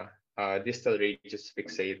Cobra distal radius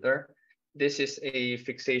fixator. This is a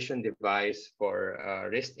fixation device for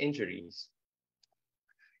wrist injuries.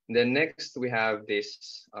 And then next we have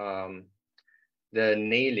this the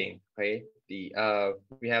nailing. Okay,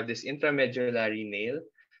 we have this intramedullary nail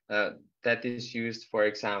that is used, for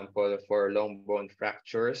example, for long bone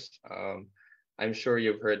fractures. I'm sure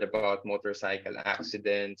you've heard about motorcycle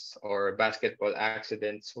accidents or basketball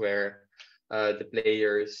accidents where the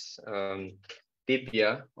players'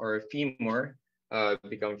 tibia or femur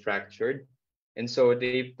become fractured, and so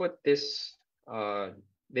they put this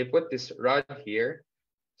rod here.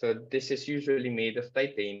 So this is usually made of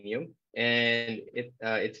titanium, and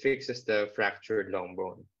it fixes the fractured long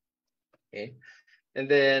bone. Okay, and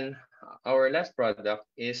then our last product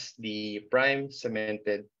is the Prime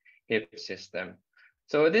Cemented Hip System.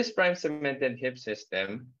 So this Prime Cemented Hip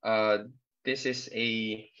System, this is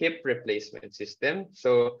a hip replacement system.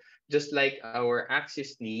 So just like our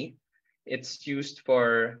Axis Knee, it's used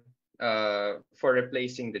for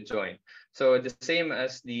replacing the joint. So the same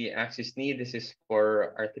as the Axis Knee, this is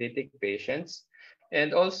for arthritic patients,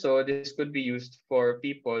 and also this could be used for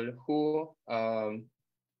people who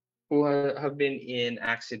have been in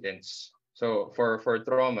accidents. So for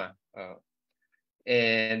trauma,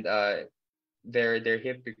 and their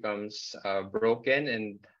hip becomes broken,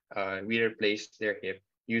 and we replace their hip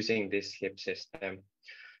using this hip system.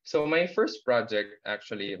 So my first project,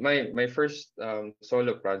 actually, my first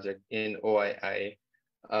solo project in OII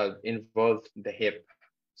involved the hip.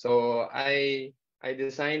 So I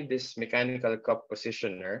designed this mechanical cup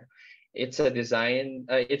positioner. It's a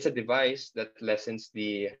device that lessens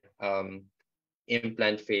the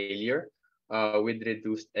implant failure with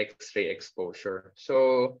reduced X-ray exposure.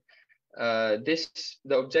 So the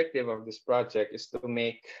objective of this project is to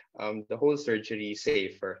make the whole surgery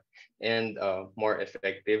safer and more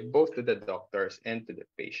effective, both to the doctors and to the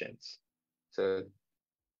patients. So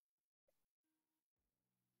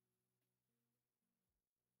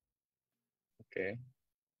okay.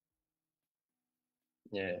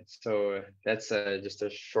 Yeah, so that's just a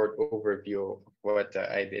short overview of what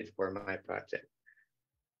I did for my project.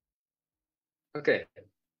 Okay,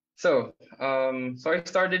 so I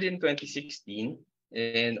started in 2016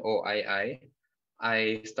 in OII.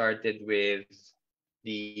 I started with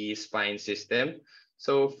the spine system.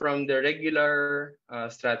 So from the regular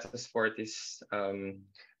Stratus Fortis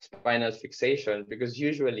spinal fixation, because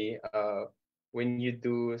usually when you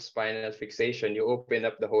do spinal fixation, you open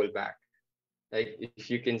up the whole back. Like if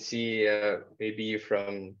you can see maybe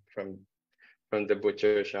from from the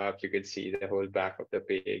butcher shop, you could see the whole back of the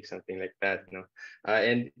pig, something like that, no?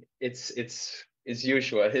 And it's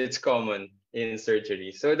usual, it's common in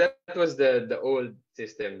surgery. So that was the old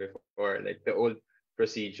system before, like the old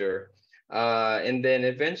procedure. And then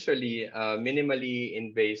eventually, minimally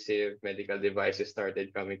invasive medical devices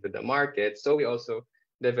started coming to the market. So we also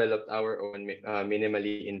developed our own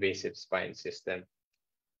minimally invasive spine system.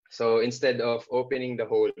 So instead of opening the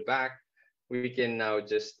whole back, we can now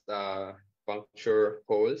just puncture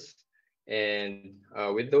holes. And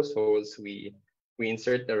with those holes, we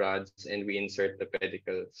insert the rods and we insert the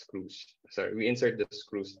pedicle screws. Sorry, we insert the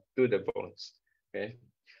screws to the bones. Okay.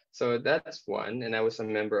 So that's one, and I was a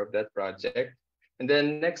member of that project. And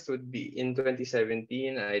then next would be in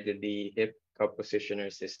 2017, I did the hip cup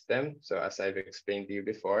positioner system. So as I've explained to you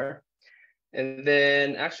before. And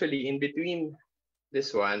then actually in between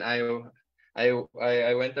this one, I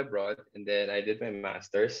went abroad and then I did my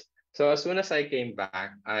master's. So as soon as I came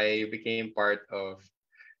back, I became part of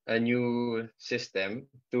a new system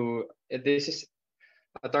this is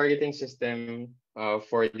a targeting system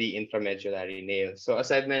for the intramedullary nail. So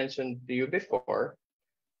as I've mentioned to you before,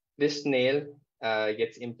 this nail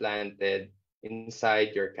gets implanted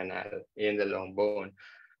inside your canal in the long bone.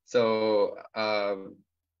 So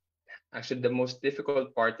actually the most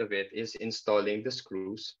difficult part of it is installing the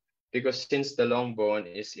screws, because since the long bone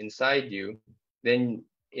is inside you, then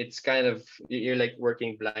it's kind of, you're like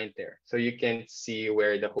working blind there. So you can't see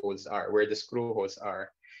where the holes are, where the screw holes are.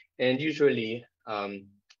 And usually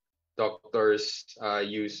doctors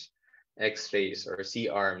use X-rays or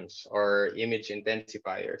C-arms or image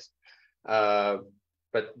intensifiers,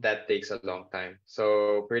 but that takes a long time.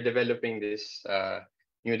 So we're developing this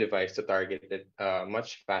new device to target it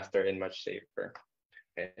much faster and much safer.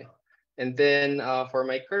 Okay. And then for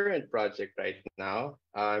my current project right now,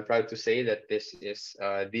 I'm proud to say that this is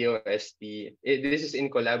DOST. This is in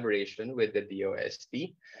collaboration with the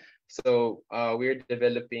DOST. So we're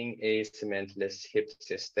developing a cementless hip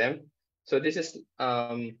system. So this is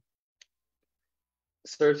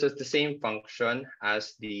serves as the same function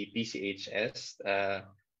as the PCHS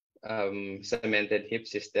cemented hip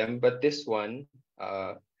system, but this one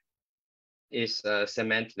is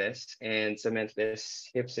cementless, and cementless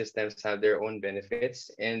hip systems have their own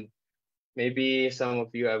benefits. And maybe some of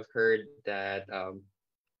you have heard that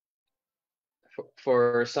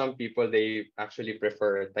for some people, they actually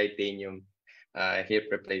prefer titanium hip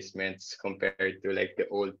replacements compared to like the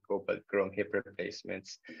old cobalt chrome hip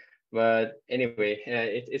replacements. But anyway,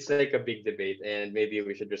 it's like a big debate, and maybe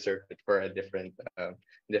we should reserve it for a different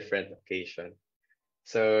occasion.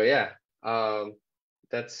 So yeah,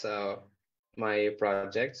 that's my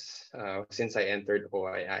projects since I entered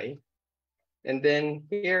OII. And then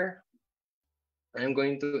here, I'm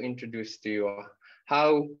going to introduce to you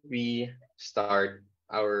how we start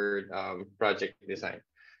our project design.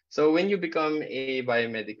 So when you become a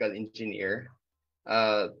biomedical engineer,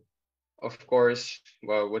 of course,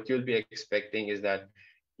 well, what you'll be expecting is that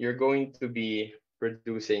you're going to be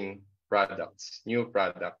producing products, new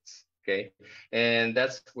products, okay? And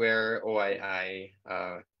that's where OII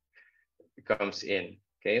comes in,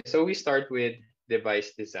 okay? So we start with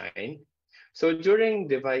device design. So during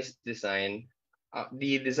device design,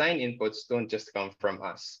 the design inputs don't just come from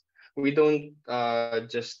us. We don't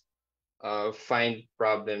just find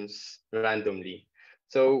problems randomly.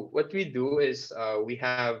 So what we do is we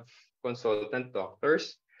have consultant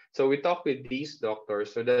doctors. So we talk with these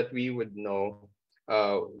doctors so that we would know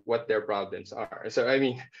what their problems are. So I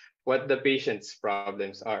mean, what the patient's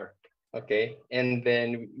problems are, okay? And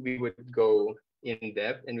then we would go in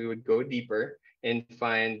depth and we would go deeper and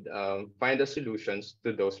find the solutions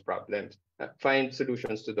to those problems. Find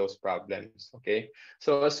solutions to those problems, okay?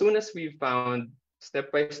 So as soon as we found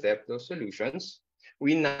step by step those solutions,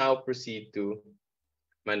 we now proceed to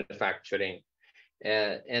manufacturing.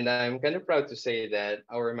 And I'm kind of proud to say that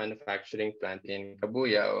our manufacturing plant in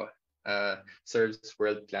𝐂𝐑𝐀𝐍𝐊 serves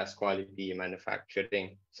world-class quality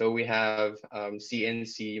manufacturing. So we have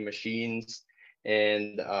CNC machines,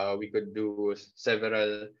 and we could do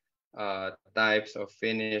several types of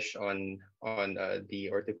finish on the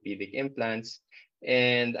orthopedic implants.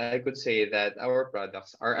 And I could say that our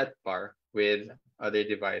products are at par with other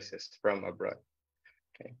devices from abroad.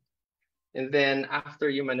 Okay. And then after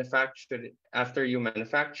you manufacture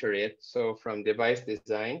it, so from device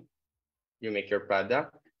design, you make your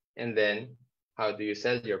product, and then how do you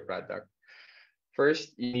sell your product?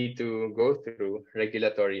 First, you need to go through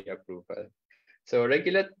regulatory approval. So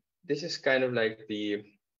this is kind of like the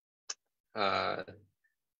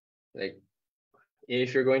like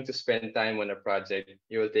if you're going to spend time on a project,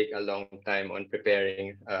 you will take a long time on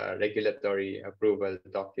preparing regulatory approval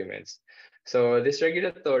documents. So this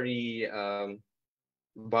regulatory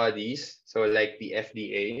bodies, so like the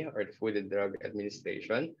FDA or the Food and Drug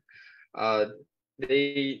Administration, they're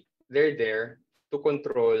there to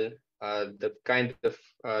control the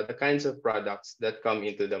kinds of products that come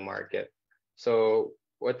into the market. So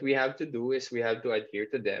what we have to do is we have to adhere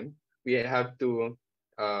to them. We have to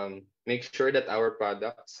make sure that our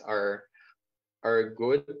products are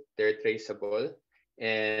good, they're traceable,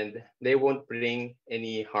 and they won't bring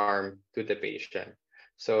any harm to the patient.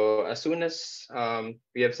 So as soon as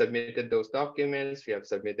we have submitted those documents, we have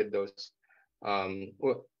submitted those,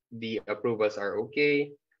 the approvals are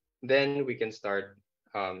okay, then we can start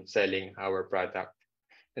selling our product.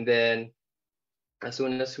 And then as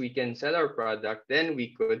soon as we can sell our product, then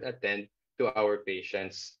we could attend to our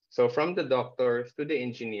patients. So from the doctors to the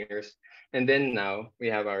engineers, and then now we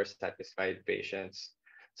have our satisfied patients.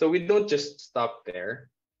 So we don't just stop there.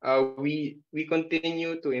 We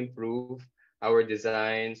continue to improve our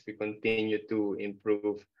designs. We continue to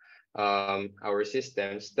improve our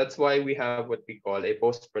systems. That's why we have what we call a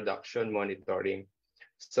post-production monitoring.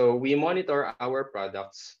 So we monitor our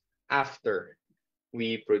products after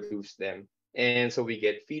we produce them. And so we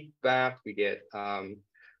get feedback, we get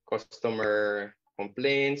customer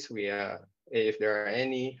complaints, if there are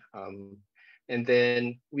any, and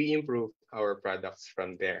then we improve our products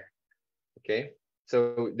from there. Okay,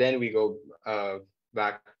 so then we go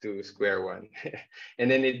back to square one,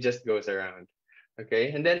 and then it just goes around.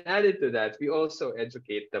 Okay, and then added to that, we also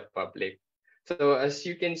educate the public. So as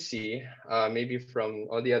you can see, maybe from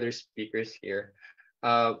all the other speakers here,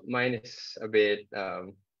 mine is a bit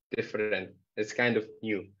different. It's kind of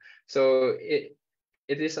new. So it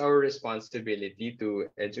is our responsibility to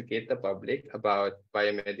educate the public about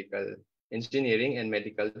biomedical engineering and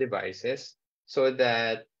medical devices so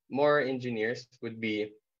that more engineers would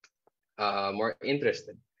be more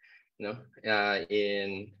interested,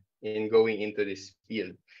 in going into this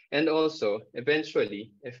field. And also,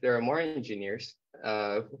 eventually, if there are more engineers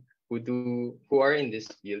who are in this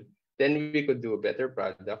field, then we could do better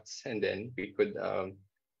products, and then we could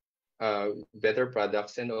better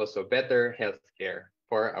products and also better healthcare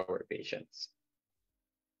for our patients.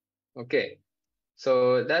 Okay,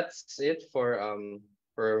 so that's it for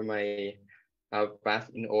my path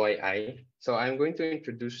in OII. So I'm going to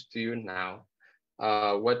introduce to you now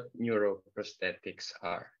what neuroprosthetics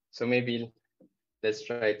are. So maybe let's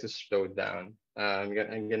try to slow down. I'm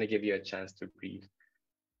gonna give you a chance to breathe.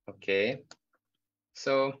 Okay,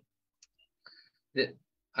 so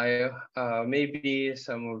maybe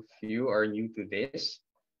some of you are new to this.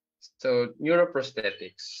 So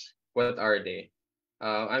neuroprosthetics, what are they?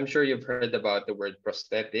 I'm sure you've heard about the word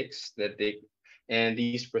prosthetics, and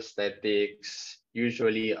these prosthetics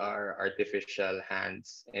usually are artificial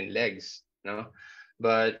hands and legs, no?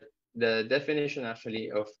 But the definition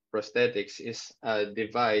actually of prosthetics is a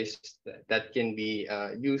device that can be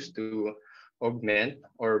used to augment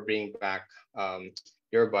or bring back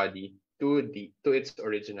your body to its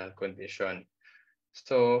original condition.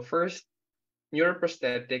 So first,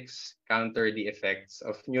 neuroprosthetics counter the effects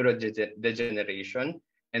of neurodegeneration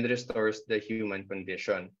and restores the human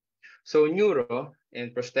condition. So neuro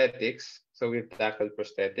and prosthetics, so we've tackled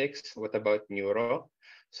prosthetics. What about neuro?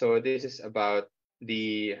 So this is about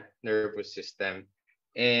the nervous system.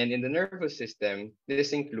 And in the nervous system,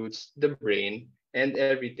 this includes the brain and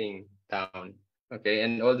everything down, okay?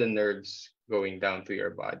 And all the nerves going down to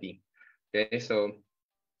your body, okay? So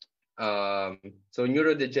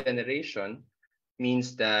neurodegeneration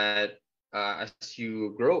means that as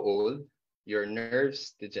you grow old, your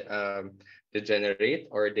nerves degenerate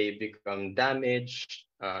or they become damaged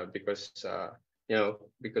because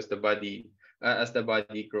the body, as the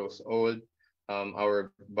body grows old,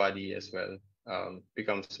 our body as well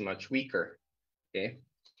becomes much weaker. Okay,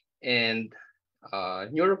 and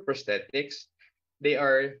neuroprosthetics, they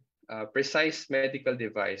are precise medical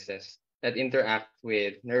devices that interact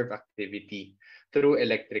with nerve activity through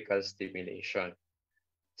electrical stimulation.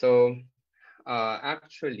 So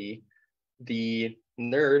actually, the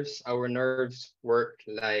nerves, our nerves work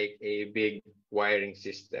like a big wiring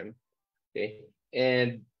system. Okay,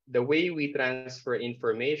 and the way we transfer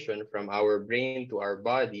information from our brain to our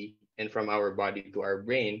body and from our body to our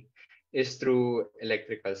brain is through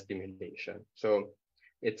electrical stimulation. So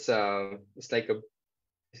it's like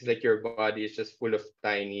your body is just full of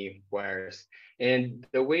tiny wires, and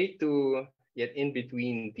the way to get in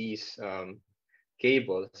between these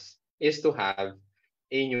cables is to have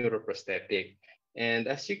a neuroprosthetic. And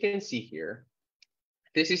as you can see here,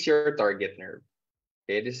 this is your target nerve.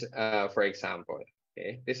 Okay, this for example,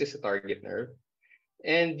 okay, this is a target nerve,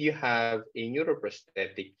 and you have a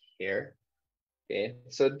neuroprosthetic here. Okay,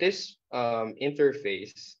 so this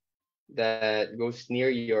interface that goes near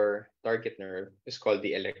your target nerve is called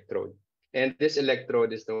the electrode. And this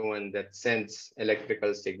electrode is the one that sends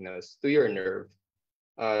electrical signals to your nerve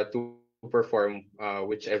to perform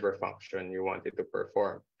whichever function you want it to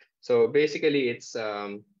perform. So basically, it's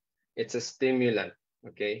a stimulant,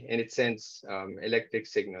 okay, and it sends electric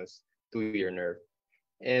signals to your nerve.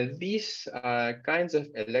 And these kinds of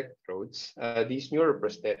electrodes, these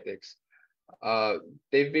neuroprosthetics,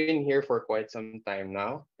 they've been here for quite some time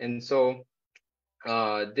now. And so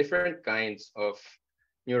different kinds of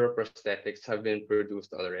neuroprosthetics have been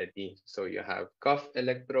produced already. So you have cuff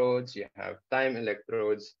electrodes, you have time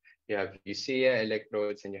electrodes, you have 𝐂𝐸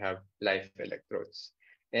electrodes, and you have life electrodes.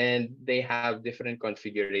 And they have different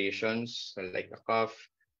configurations. So like a cuff,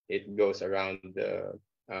 it goes around the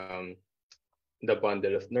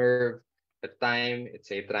bundle of nerve. The time,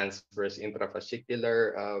 it's a transverse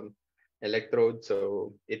intrafascicular electrode,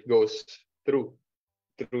 so it goes through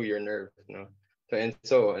your nerve, no? So and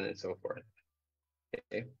so on and so forth.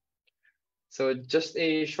 Okay. So just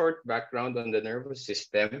a short background on the nervous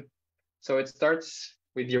system. So it starts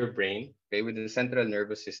with your brain, okay, with the central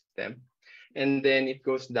nervous system, and then it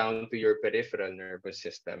goes down to your peripheral nervous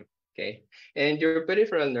system, okay? And your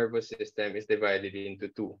peripheral nervous system is divided into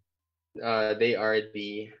two. They are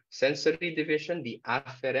the sensory division, the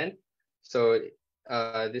afferent. So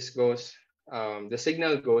this goes, the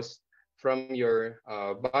signal goes from your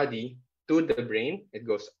body to the brain. It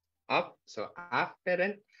goes up, so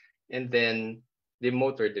afferent, and then the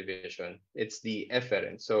motor division. It's the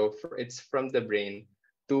efferent. So it's from the brain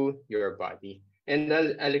to your body. And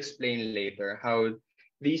I'll explain later how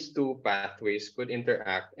these two pathways could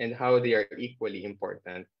interact and how they are equally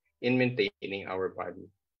important in maintaining our body.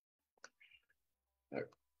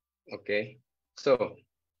 Okay, so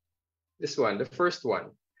this one, the first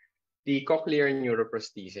one, the cochlear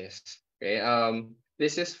neuroprosthesis. Okay,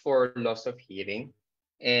 this is for loss of hearing,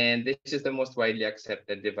 and this is the most widely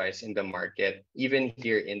accepted device in the market, even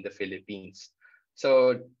here in the Philippines.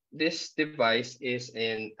 So this device is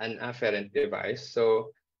an afferent device.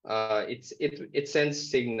 So it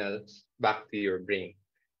sends signals back to your brain.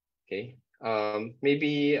 Okay,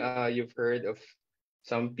 maybe you've heard of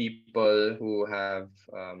some people who have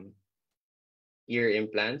ear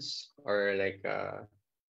implants, or like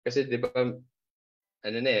kasi di ba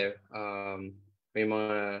ano na eh, may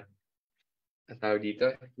mga ang tawag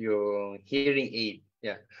dito, yung hearing aid.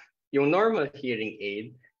 Yeah. Yung normal hearing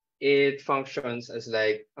aid, it functions as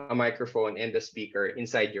like a microphone and a speaker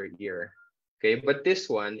inside your ear. Okay, but this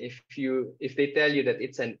one, if they tell you that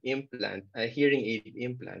it's an implant, a hearing aid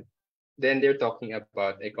implant, then they're talking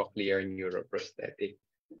about a cochlear neuroprosthetic.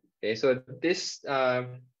 Okay, so this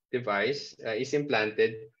device is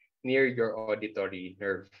implanted near your auditory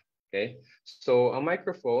nerve. Okay, so a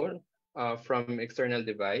microphone from external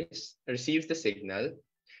device receives the signal,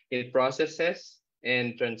 it processes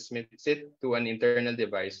and transmits it to an internal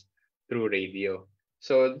device through radio.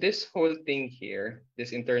 So this whole thing here,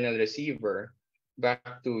 this internal receiver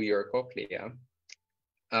back to your cochlea,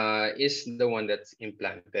 is the one that's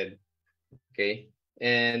implanted. Okay,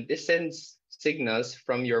 and this sends signals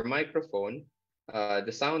from your microphone.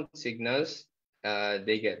 The sound signals,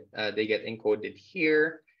 they get encoded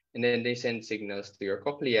here, and then they send signals to your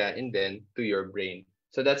cochlea and then to your brain.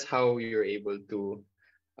 So that's how you're able to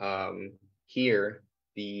hear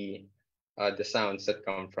the sounds that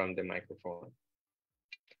come from the microphone.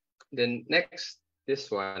 Then next,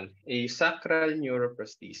 this one, a sacral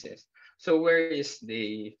neuroprosthesis. So where is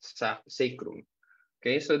the sacrum?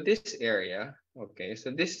 Okay, so this area, okay, so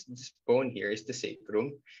this bone here is the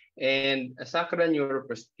sacrum, and a sacral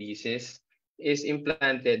neuroprosthesis is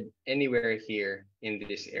implanted anywhere here in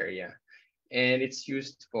this area, and it's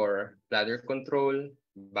used for bladder control,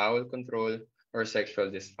 bowel control, or sexual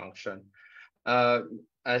dysfunction.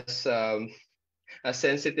 As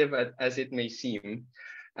sensitive as it may seem,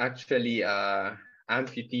 actually,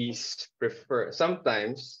 amputees prefer,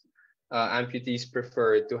 sometimes amputees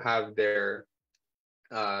prefer to have their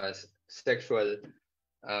sexual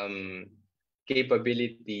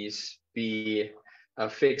capabilities be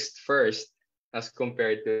fixed first as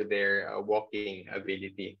compared to their walking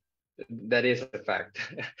ability. That is a fact.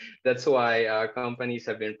 That's why companies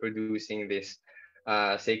have been producing this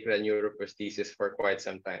sacral neuroprosthesis for quite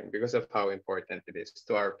some time, because of how important it is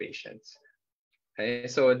to our patients. Okay,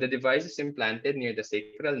 so the device is implanted near the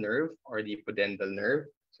sacral nerve or the pudendal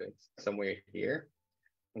nerve. So it's somewhere here.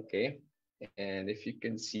 Okay, and if you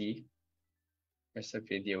can see, there's a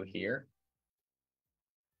video here.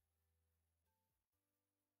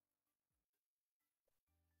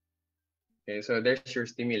 Okay, so there's your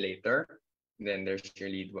stimulator, then there's your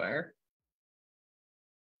lead wire.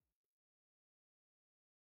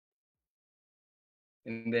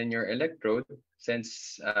 And then your electrode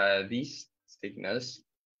sends these signals,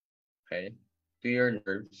 okay, to your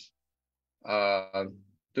nerves, so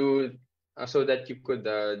that you could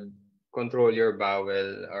control your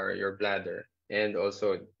bowel or your bladder, and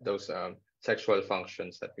also those sexual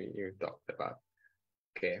functions that you talked about.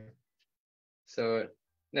 Okay, so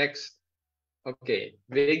next, okay,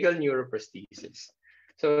 vagal neuroprosthesis.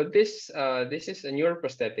 So this is a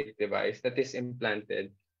neuroprosthetic device that is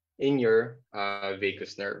implanted in your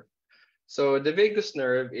vagus nerve. So the vagus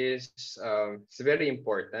nerve is it's very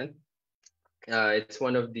important. It's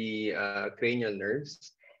one of the cranial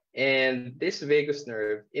nerves, and this vagus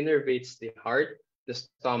nerve innervates the heart, the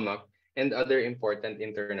stomach, and other important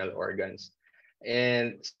internal organs.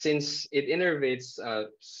 And since it innervates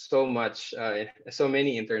so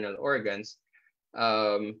many internal organs,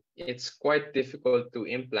 it's quite difficult to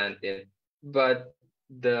implant it, but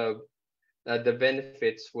the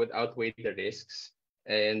benefits would outweigh the risks,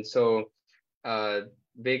 and so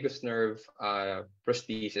vagus nerve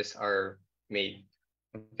prostheses are made.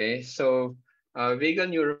 Okay, so vagal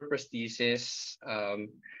neuroprosthesis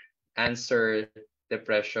answer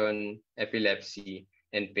depression, epilepsy,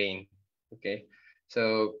 and pain. Okay,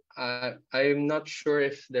 so I'm not sure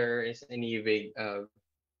if there is any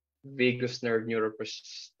vagus nerve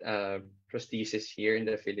neuroprosthesis here in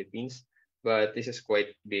the Philippines, but this is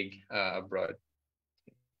quite big abroad.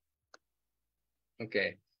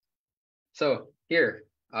 Okay, so here,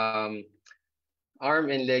 arm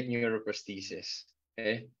and leg neuroprosthesis.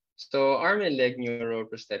 Okay, so arm and leg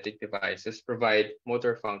neuroprosthetic devices provide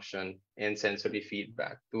motor function and sensory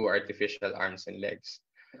feedback to artificial arms and legs.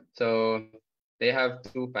 So they have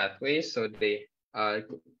two pathways. So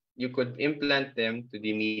you could implant them to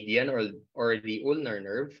the median or the ulnar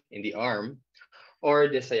nerve in the arm, or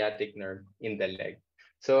the sciatic nerve in the leg.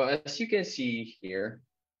 So as you can see here,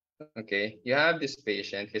 okay, you have this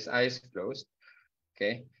patient, his eyes closed,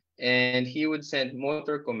 okay, and he would send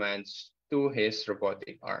motor commands to his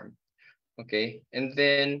robotic arm, okay, and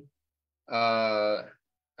then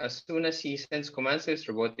as soon as he sends commands to his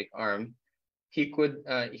robotic arm, he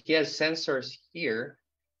has sensors here,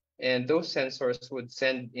 and those sensors would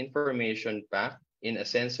send information back in a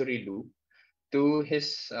sensory loop to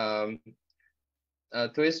his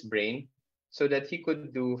brain, so that he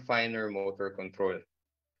could do finer motor control.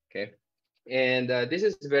 Okay, and this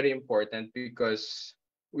is very important because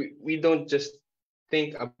we don't just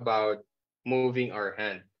think about moving our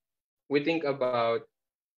hand. We think about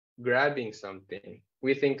grabbing something.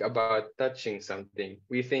 We think about touching something.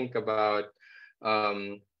 We think about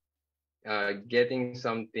getting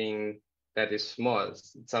something that is small,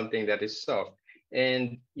 something that is soft,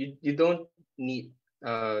 and you don't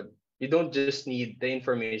just need the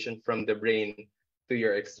information from the brain to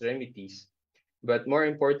your extremities, but more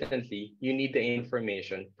importantly, you need the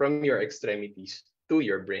information from your extremities to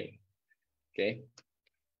your brain. Okay,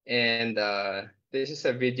 and this is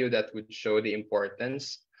a video that would show the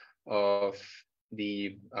importance of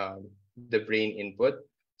the brain input.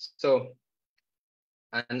 So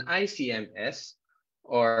an ICMS,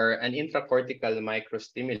 or an intracortical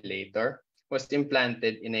microstimulator, was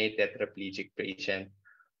implanted in a tetraplegic patient.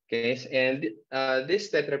 Okay, and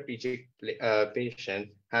this tetraplegic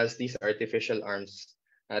patient has these artificial arms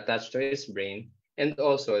attached to his brain, and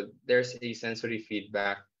also there's a sensory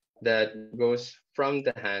feedback that goes from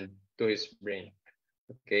the hand to his brain.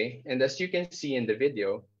 Okay, and as you can see in the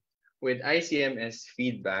video, with ICMS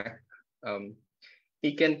feedback,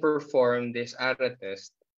 he can perform this ARA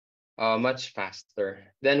test much faster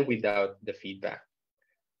than without the feedback.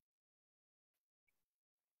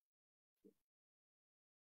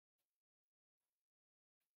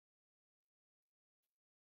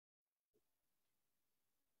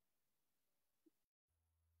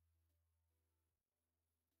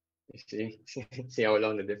 See how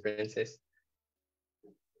long the difference is?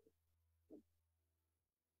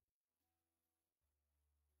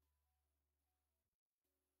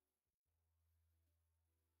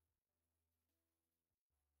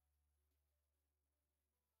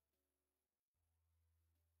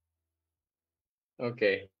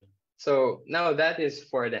 Okay, so now that is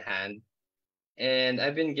for the hand, and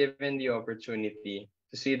I've been given the opportunity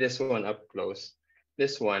to see this one up close,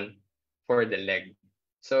 this one for the leg.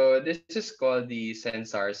 So this is called the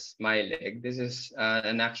Sensars My Leg. This is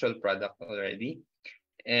an actual product already,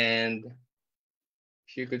 and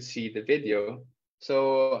if you could see the video,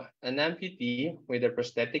 so an amputee with a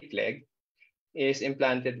prosthetic leg is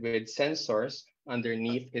implanted with sensors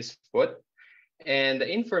underneath his foot, And the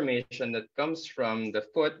information that comes from the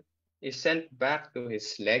foot is sent back to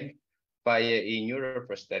his leg via a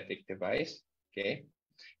neuroprosthetic device. Okay,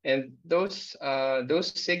 and those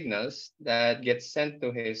signals that get sent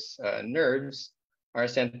to his nerves are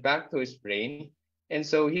sent back to his brain, and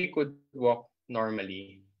so he could walk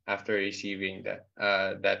normally after receiving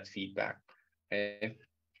that feedback. Okay,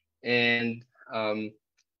 and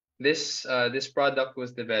this product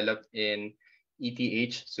was developed in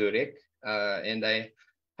ETH Zurich, and I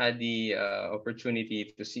had the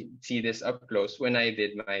opportunity to see this up close when I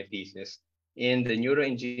did my thesis in the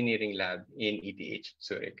neuroengineering lab in ETH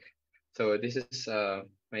Zurich. So this is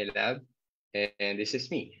my lab, and this is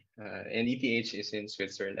me. And ETH is in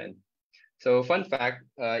Switzerland. So fun fact,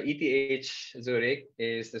 ETH Zurich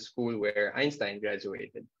is the school where Einstein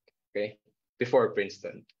graduated, okay, before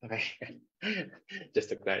Princeton, okay, just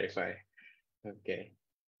to clarify. Okay,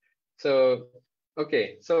 so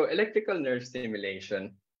electrical nerve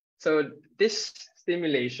stimulation. So this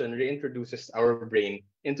stimulation reintroduces our brain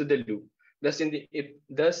into the loop. Thus,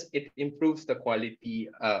 it improves the quality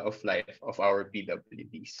of life of our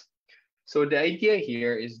PWDs. So the idea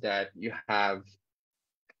here is that you have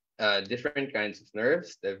different kinds of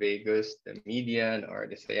nerves, the vagus, the median, or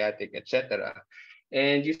the sciatic, etc.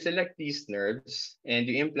 And you select these nerves and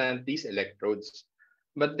you implant these electrodes.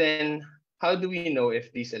 But then, how do we know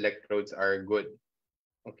if these electrodes are good?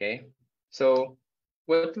 Okay, so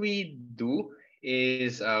what we do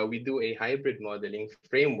is we do a hybrid modeling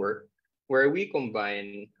framework where we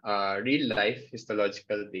combine real-life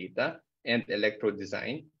histological data and electrode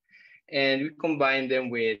design, and we combine them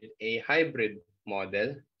with a hybrid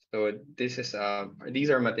model. So these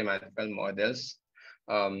are mathematical models,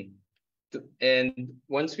 and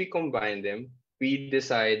once we combine them, we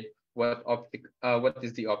decide what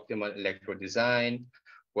is the optimal electrode design,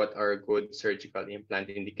 what are good surgical implant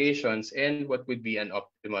indications, and what would be an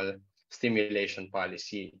optimal stimulation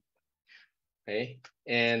policy. Okay,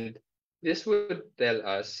 and this would tell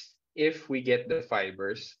us if we get the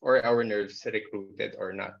fibers or our nerves recruited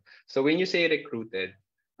or not. So when you say recruited,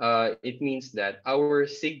 it means that our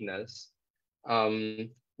signals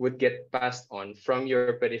would get passed on from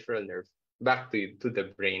your peripheral nerve back to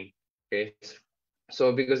the brain. Okay,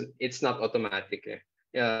 so because it's not automatic.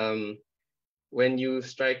 When you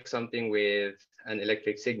strike something with an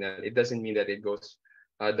electric signal, it doesn't mean that it goes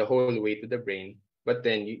the whole way to the brain. But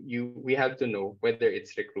then we have to know whether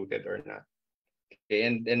it's recruited or not. Okay,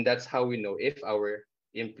 and that's how we know if our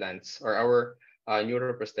implants or our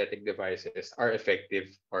neuroprosthetic devices are effective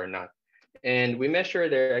or not. And we measure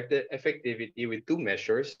their effectivity with two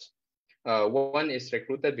measures. One is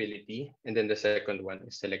recruitability, and then the second one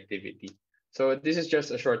is selectivity. So this is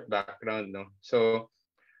just a short background, no? So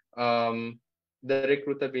the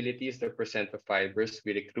recruitability is the percent of fibers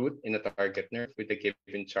we recruit in a target nerve with a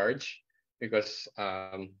given charge, because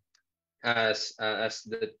as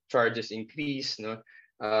the charges increase, no,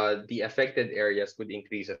 the affected areas would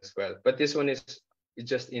increase as well. But this one is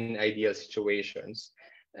just in ideal situations,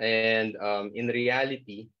 and in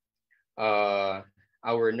reality,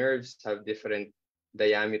 our nerves have different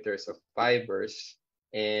diameters of fibers,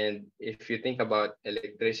 and if you think about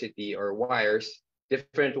electricity or wires,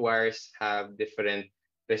 different wires have different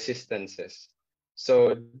resistances,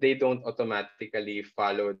 so they don't automatically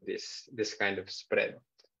follow this kind of spread.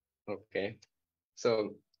 Okay,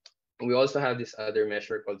 so we also have this other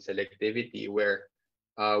measure called selectivity, where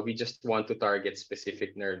we just want to target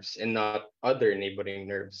specific nerves and not other neighboring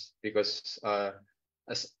nerves, because a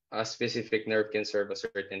specific nerve can serve a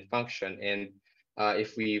certain function, and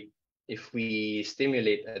if we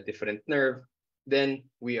stimulate a different nerve, then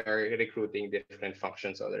we are recruiting different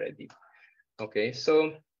functions already. Okay,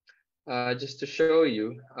 so just to show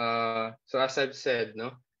you, so as I've said,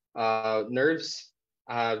 no, nerves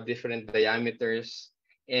have different diameters,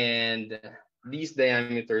 and these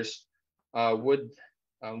diameters would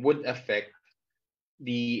affect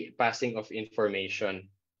the passing of information.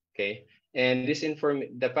 Okay, and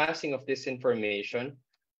the passing of this information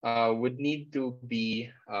would need to be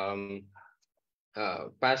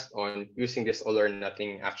passed on using this all or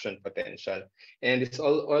nothing action potential. And this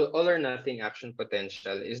all or nothing action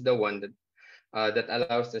potential is the one that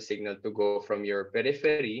allows the signal to go from your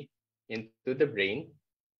periphery into the brain,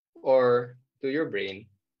 or to your brain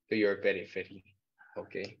to your periphery.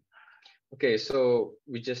 Okay, so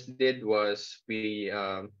we just did was we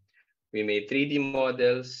made 3D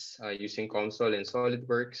models using COMSOL and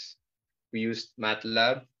SolidWorks. We used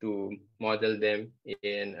MATLAB to model them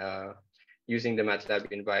in using the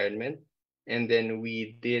MATLAB environment. And then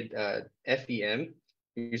we did FEM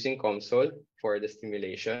using COMSOL for the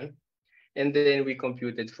stimulation. And then we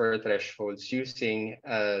computed for thresholds using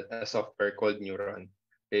a software called Neuron.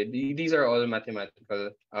 Okay, these are all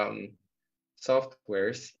mathematical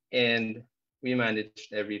softwares, and we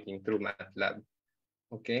managed everything through MATLAB.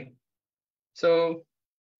 Okay, so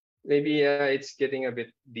maybe it's getting a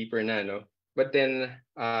bit deeper now, no? But then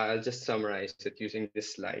I'll just summarize it using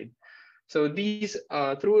this slide. So these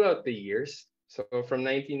throughout the years, so from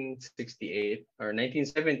 1968 or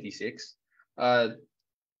 1976,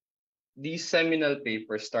 these seminal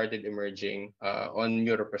papers started emerging on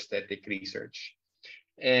neuroprosthetic research.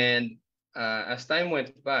 And as time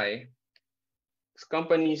went by,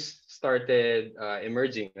 companies started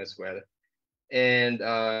emerging as well. And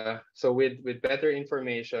so with better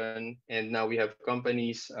information, and now we have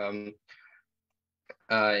companies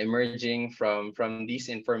emerging from this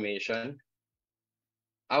information,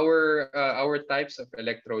 our types of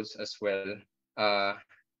electrodes as well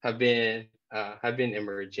have been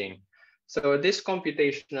emerging. So this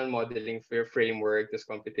computational modeling framework, this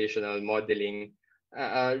computational modeling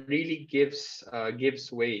really gives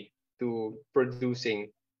way to producing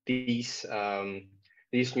these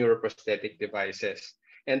neuroprosthetic devices.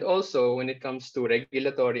 And also, when it comes to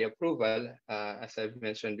regulatory approval, as I've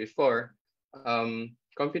mentioned before,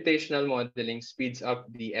 computational modeling speeds up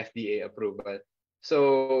the FDA approval.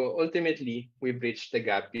 So ultimately, we bridge the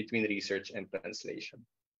gap between research and translation.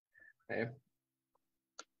 Okay.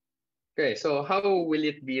 Okay, so how will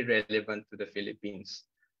it be relevant to the Philippines?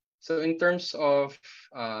 So in terms of,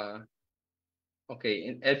 in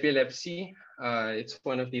epilepsy, it's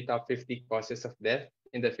one of the top 50 causes of death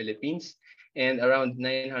in the Philippines, and around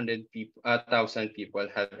 900,000 people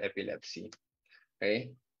have epilepsy.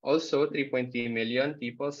 Okay. Also, 3.3 million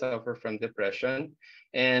people suffer from depression,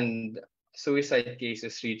 and suicide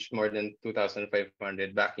cases reached more than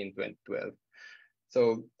 2,500 back in 2012.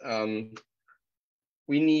 So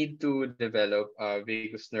we need to develop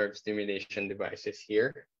vagus nerve stimulation devices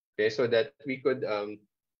here, okay, so that we could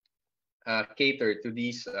cater to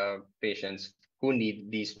these patients who need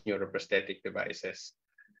these neuroprosthetic devices.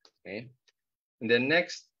 Okay, and then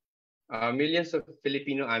next, millions of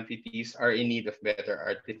Filipino amputees are in need of better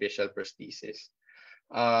artificial prosthesis.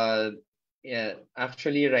 Yeah,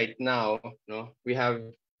 actually, right now, we have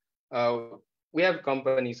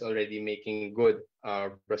companies already making good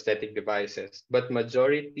prosthetic devices, but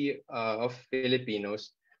majority of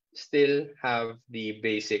Filipinos still have the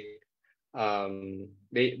basic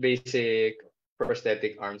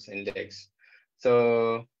prosthetic arms and legs.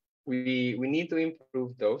 So we need to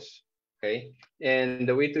improve those, okay? And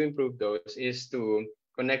the way to improve those is to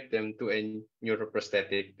connect them to a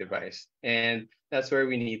neuroprosthetic device. And that's where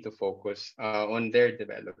we need to focus on their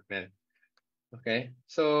development. Okay?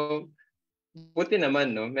 So, buti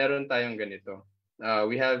naman, no? Meron tayong ganito.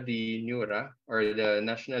 We have the NURA, or the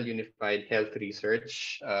National Unified Health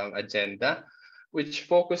Research Agenda, which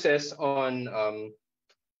focuses on,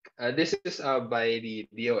 this is by the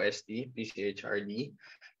DOST, PCHRD,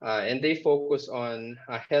 and they focus on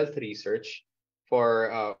health research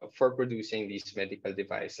for producing these medical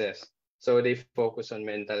devices. So they focus on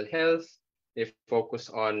mental health, they focus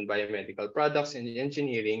on biomedical products and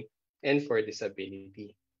engineering, and for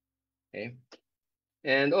disability. Okay.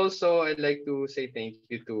 And also, I'd like to say thank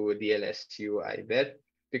you to DLSU IBET,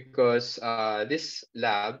 because this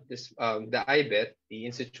lab, the IBET, the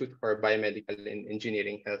Institute for Biomedical and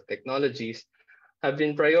Engineering Health Technologies, have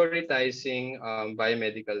been prioritizing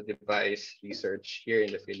biomedical device research here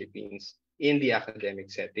in the Philippines in the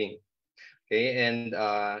academic setting. Okay, and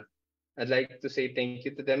I'd like to say thank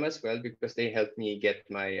you to them as well, because they helped me get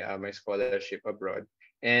my my scholarship abroad,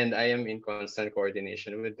 and I am in constant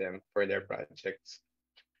coordination with them for their projects.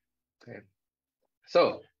 Okay,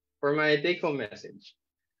 so for my take-home message,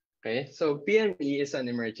 okay, so PME is an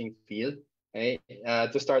emerging field. Okay,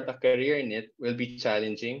 to start a career in it will be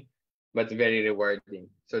challenging, but very rewarding.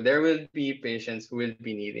 So there will be patients who will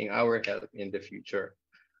be needing our help in the future.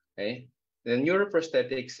 Okay, the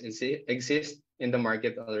neuroprosthetics exist in the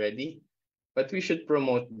market already, but we should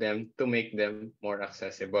promote them to make them more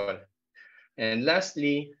accessible. And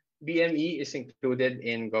lastly, BME is included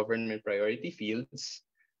in government priority fields,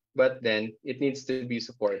 but then it needs to be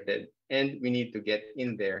supported, and we need to get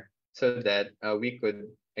in there so that we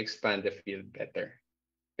could expand the field better.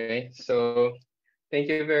 Okay, so thank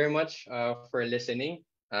you very much for listening.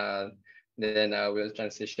 Then we'll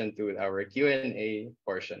transition to our Q&A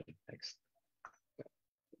portion next.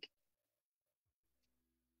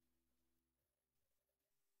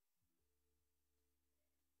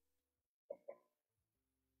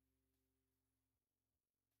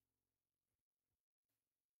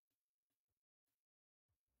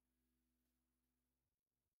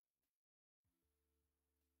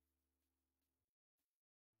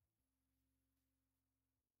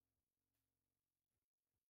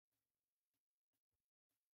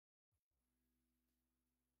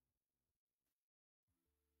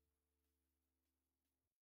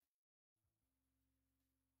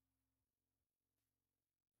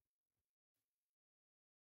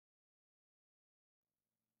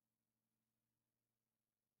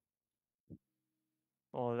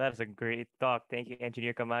 Oh, that's a great talk. Thank you,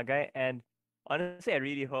 Engineer Camagay. And honestly, I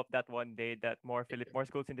really hope that one day that more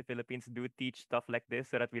schools in the Philippines do teach stuff like this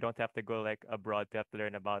so that we don't have to go like abroad to have to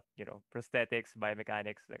learn about, prosthetics,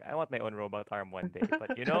 biomechanics. Like I want my own robot arm one day.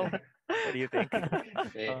 But what do you think?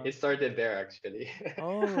 It started there actually.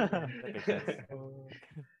 Oh, that makes sense.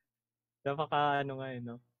 Napaka ano nga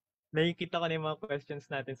no. Nakikita ko na yung mga questions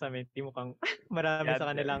natin sa Menti, mukhang marami Yeah, sa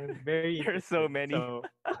kanilang very there's so interesting. many. So,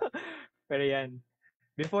 pero yan.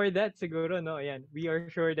 Before that, siguro, no, ayan, we are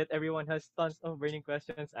sure that everyone has tons of burning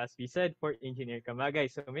questions, as we said, for Engineer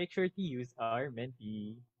Camagay. So make sure to use our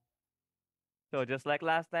Menti. So just like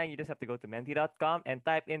last time, you just have to go to menti.com and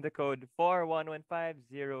type in the code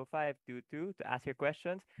 41150522 to ask your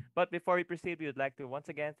questions. But before we proceed, we would like to once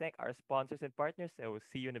again thank our sponsors and partners. So we'll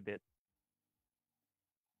see you in a bit.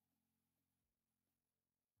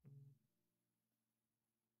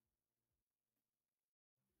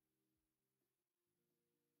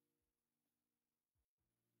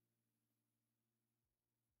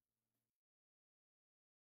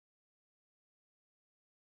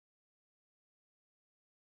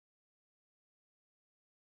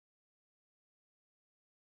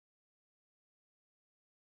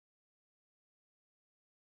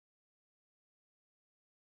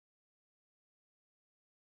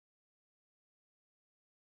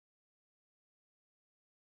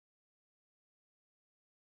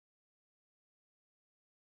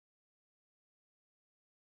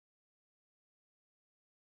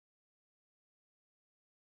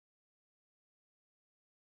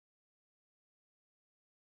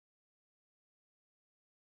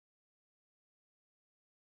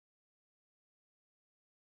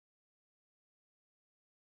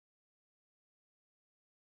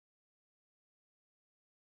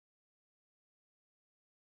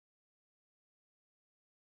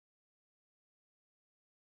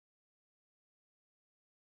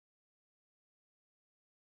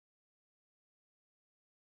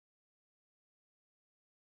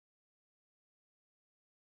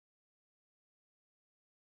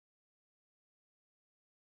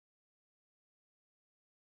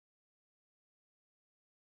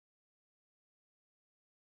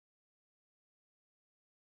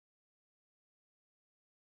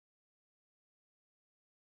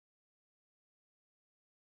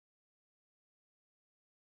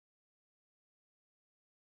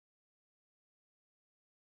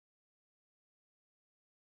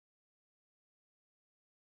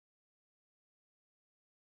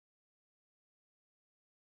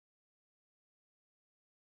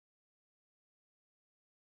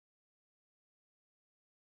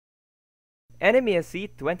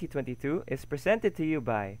 NMESC 2022 is presented to you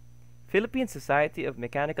by Philippine Society of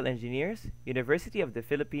Mechanical Engineers, University of the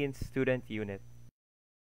Philippines Student Unit.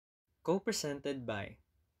 Co-presented by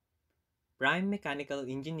Prime Mechanical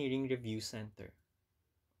Engineering Review Center,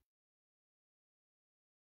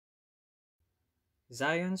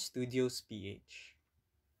 Zion Studios PH,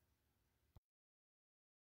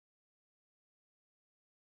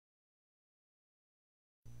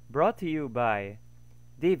 Brought to you by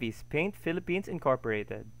Davies Paint Philippines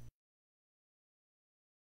Incorporated.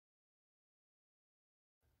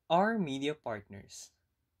 our media partners,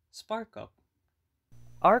 SparkUp,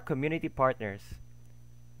 Our community partners,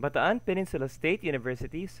 Bataan Peninsula State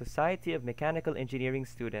University Society of Mechanical Engineering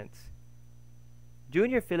Students,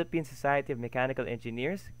 Junior Philippine Society of Mechanical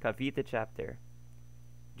Engineers, Cavite Chapter,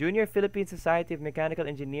 Junior Philippine Society of Mechanical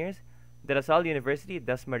Engineers, De La Salle University,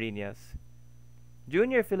 Dasmariñas,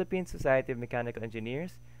 Junior Philippine Society of Mechanical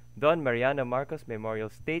Engineers, Don Mariano Marcos Memorial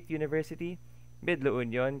State University, Midlo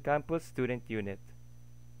Union Campus Student Unit,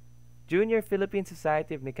 Junior Philippine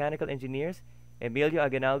Society of Mechanical Engineers, Emilio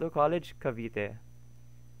Aguinaldo College, Cavite,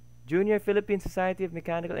 Junior Philippine Society of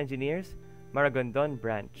Mechanical Engineers, Maragondon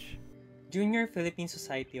Branch, Junior Philippine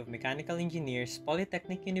Society of Mechanical Engineers,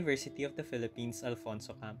 Polytechnic University of the Philippines,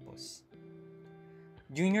 Alfonso Campus,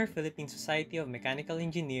 Junior Philippine Society of Mechanical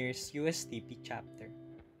Engineers, USTP Chapter,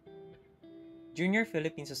 Junior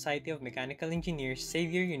Philippine Society of Mechanical Engineers,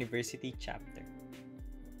 Xavier University Chapter,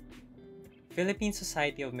 Philippine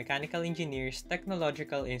Society of Mechanical Engineers,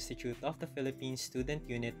 Technological Institute of the Philippines Student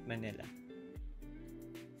Unit, Manila,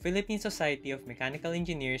 Philippine Society of Mechanical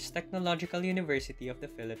Engineers, Technological University of the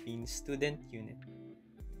Philippines Student Unit,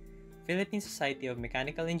 Philippine Society of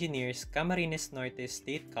Mechanical Engineers, Camarines Norte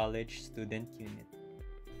State College Student Unit,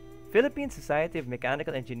 Philippine Society of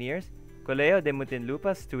Mechanical Engineers, Colegio de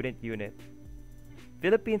Muntinlupa Student Unit,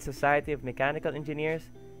 Philippine Society of Mechanical Engineers,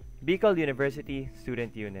 Bicol University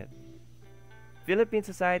Student Unit, Philippine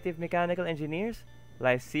Society of Mechanical Engineers,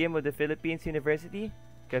 Lyceum of the Philippines University,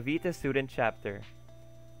 Cavite Student Chapter,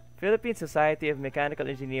 Philippine Society of Mechanical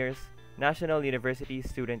Engineers National University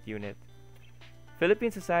Student Unit.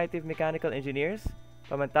 Philippine Society of Mechanical Engineers,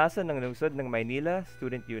 Pamantasan ng Lungsod ng Maynila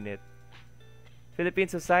Student Unit. Philippine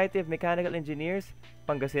Society of Mechanical Engineers,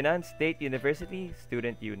 Pangasinan State University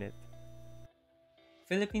Student Unit.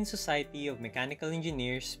 Philippine Society of Mechanical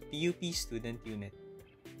Engineers PUP Student Unit.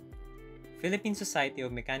 Philippine Society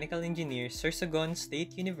of Mechanical Engineers Sorsogon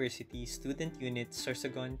State University Student Unit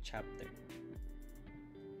Sorsogon Chapter.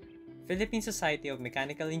 Philippine Society of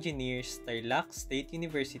Mechanical Engineers Tarlac State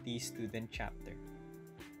University Student Chapter.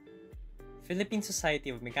 Philippine Society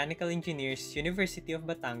of Mechanical Engineers University of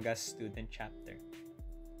Batangas Student Chapter.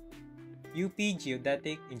 UP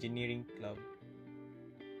Geodetic Engineering Club.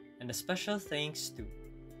 And a special thanks to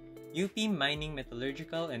UP Mining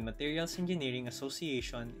Metallurgical and Materials Engineering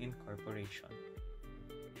Association Incorporation.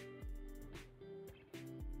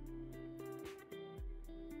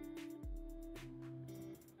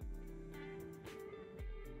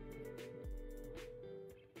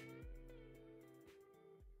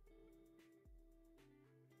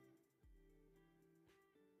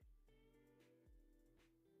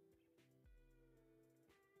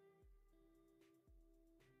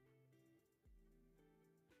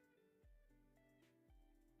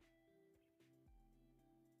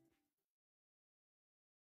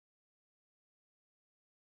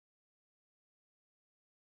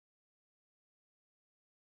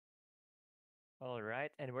 All right,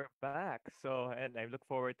 and we're back. And I look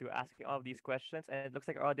forward to asking all of these questions. And it looks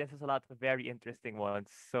like our audience has a lot of very interesting ones.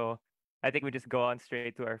 So I think we just go on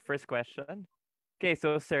straight to our first question. Okay,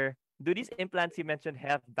 so sir, do these implants you mentioned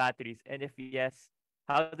have batteries? And if yes,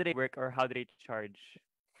 how do they work or how do they charge?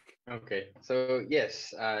 Okay, so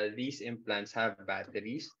yes, these implants have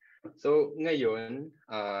batteries. So ngayon,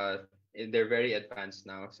 they're very advanced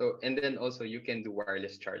now. So and then also you can do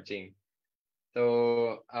wireless charging.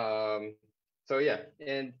 So yeah,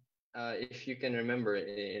 and if you can remember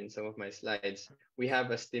in some of my slides, we have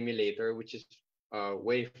a stimulator which is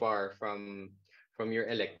way far from your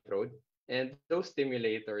electrode, and those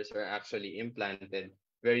stimulators are actually implanted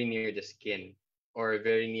very near the skin or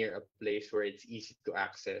very near a place where it's easy to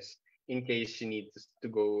access in case you need to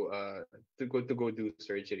go do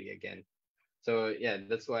surgery again. So yeah,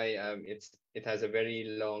 that's why it has a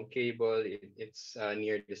very long cable. It's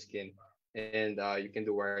near the skin, and you can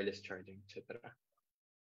do wireless charging, etc.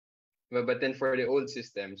 But then for the old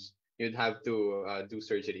systems, you'd have to do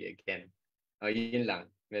surgery again. Yun lang,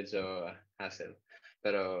 medyo hassle.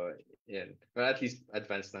 Pero yan, but at least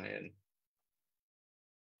advanced na yan.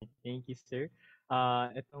 Thank you, sir.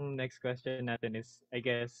 Itong next question natin is, I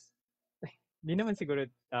guess, di naman siguro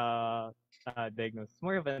diagnose.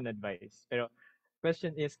 More of an advice. Pero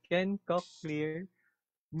question is, can cochlear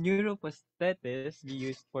neuroprosthetics be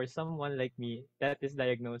used for someone like me that is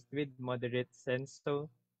diagnosed with moderate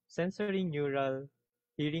sensory neural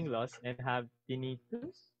hearing loss and have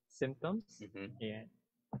tinnitus symptoms? Yeah.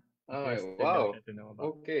 Oh, Just wow. to know about.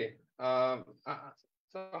 Okay.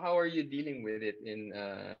 So how are you dealing with it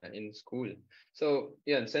in school? So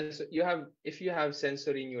yeah, since if you have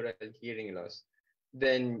sensory neural hearing loss,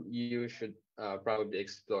 then you should probably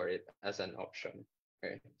explore it as an option.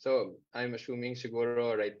 Okay. So I'm assuming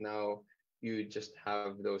siguro right now you just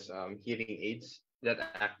have those hearing aids that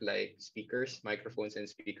act like speakers, microphones and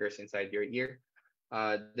speakers inside your ear.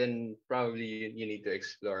 Then probably you need to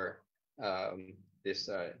explore this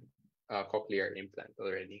cochlear implant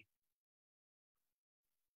already.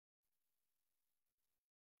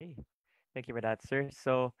 Okay. Thank you for that, sir.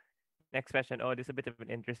 So next question. Oh, this is a bit of an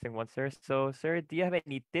interesting one, sir. So, sir, do you have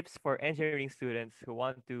any tips for engineering students who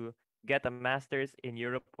want to get a master's in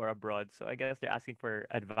Europe or abroad? So I guess they're asking for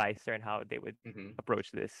advice on how they would approach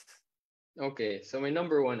this. Okay, so my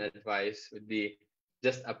number one advice would be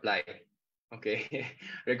just apply. Okay,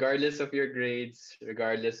 regardless of your grades,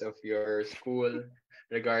 regardless of your school,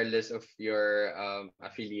 regardless of your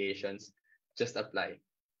affiliations, just apply.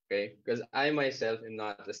 Okay, because I myself am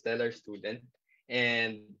not a stellar student,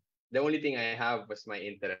 and the only thing I have was my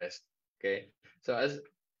interest. Okay, so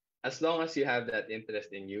as long as you have that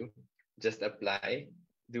interest in you, just apply,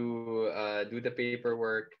 do the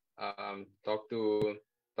paperwork, talk to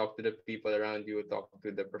the people around you, talk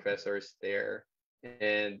to the professors there,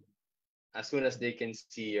 and as soon as they can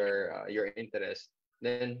see your interest,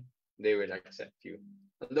 then they will accept you.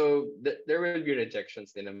 Although there will be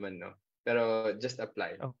rejections din naman, no? Pero just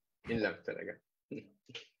apply. Yun lang talaga.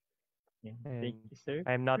 Yeah. Thank you, sir.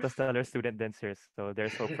 I'm not a stellar student then, sir. So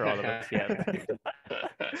there's hope for all of us. Yeah.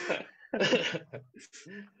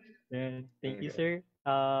 And thank you, sir.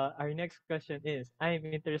 Our next question is, I'm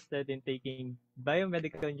interested in taking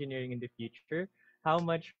biomedical engineering in the future. how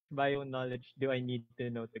much bio knowledge do I need to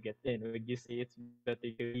know to get in? Would you say it's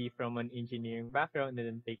better to be from an engineering background and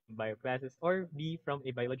then take bio classes, or be from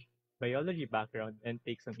a biology background and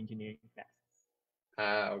take some engineering classes?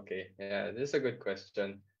 Okay. Yeah, this is a good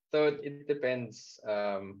question. So it depends.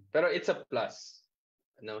 Pero it's a plus.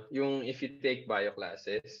 No, yung if you take bio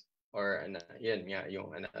classes or yan nga,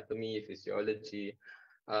 yung anatomy, physiology,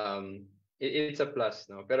 it's a plus,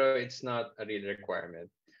 no? Pero it's not a real requirement.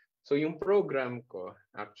 So yung program ko,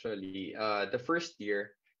 actually, the first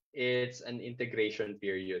year, it's an integration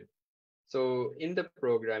period. So in the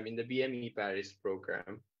program, in the BME Paris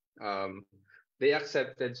program, they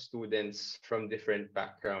accepted students from different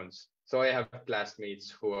backgrounds. So I have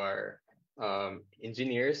classmates who are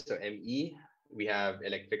engineers, so ME, we have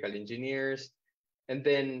electrical engineers, and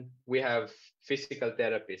then we have physical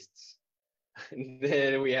therapists. And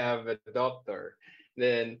then we have a doctor.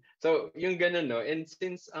 Then, so yung ganun, no? And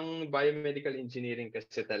since ang biomedical engineering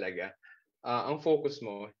kasi talaga, ang focus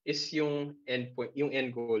mo is yung endpoint, yung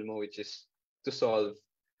end goal mo, which is to solve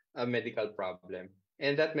a medical problem.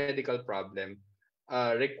 And that medical problem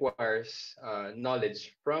requires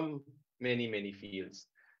knowledge from many, many fields.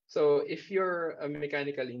 So if you're a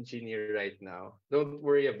mechanical engineer right now, don't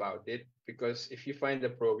worry about it, because if you find a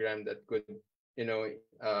program that could, you know,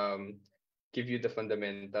 give you the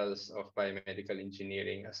fundamentals of biomedical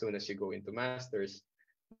engineering as soon as you go into masters,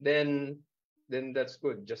 then that's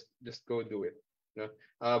good. Just go do it. No?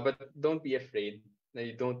 But don't be afraid that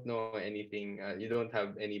you don't know anything. You don't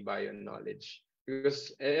have any bio knowledge,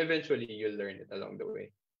 because eventually you'll learn it along the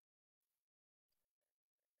way.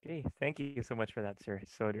 Okay, thank you so much for that, sir.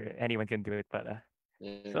 So anyone can do it, but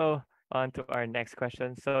Yeah. so on to our next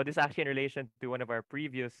question. So this is actually in relation to one of our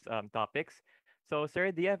previous topics. So,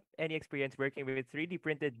 sir, do you have any experience working with 3D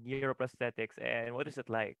printed neuroprosthetics, and what is it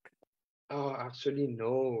like? Oh, actually,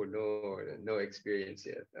 no experience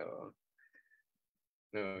yet. Oh,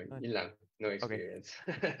 no, yun lang. No Okay. experience.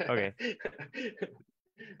 Okay.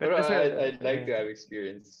 Pero But sir, I'd like to have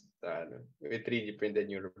experience with 3D printed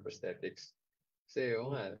neuroprosthetics. Kasi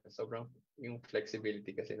nga, sobrang yung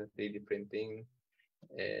flexibility kasi ng 3D printing.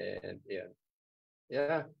 And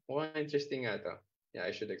yeah, mukhang interesting nga to. Yeah,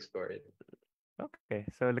 I should explore it. Okay,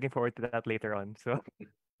 so looking forward to that later on. So,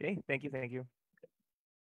 okay, thank you.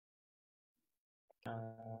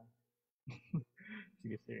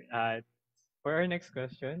 Sige, sir. For our next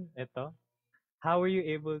question, ito. How were you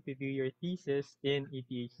able to do your thesis in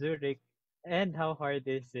ETH Zurich, and how hard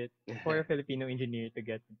is it for a Filipino engineer to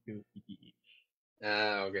get into ETH?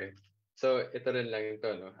 Okay. So, ito rin lang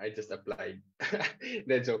ito, no? I just applied.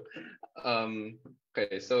 Then joke.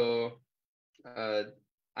 Okay, so,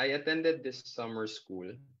 I attended this summer school.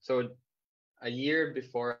 So, a year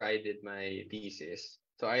before I did my thesis,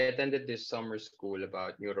 so I attended this summer school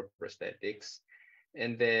about neuroprosthetics.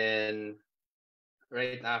 And then,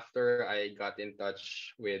 right after, I got in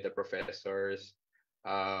touch with the professors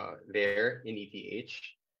there in ETH.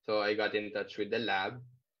 So, I got in touch with the lab.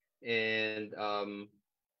 And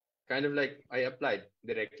kind of like I applied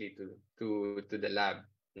directly to the lab,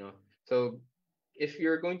 you know. So if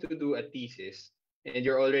you're going to do a thesis and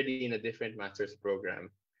you're already in a different master's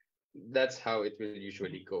program, that's how it will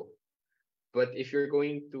usually go. But if you're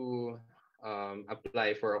going to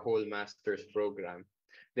apply for a whole master's program,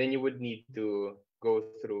 then you would need to go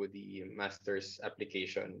through the master's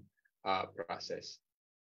application process.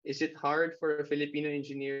 Is it hard for a Filipino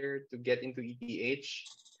engineer to get into ETH?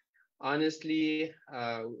 Honestly,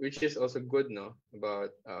 which is also good, no, about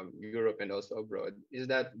Europe and also abroad, is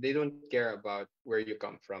that they don't care about where you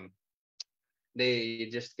come from. They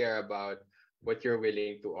just care about what you're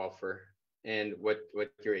willing to offer and what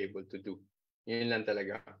you're able to do. Yun lang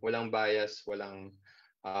talaga. Walang bias, walang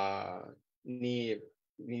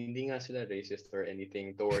hindi nga sila racist or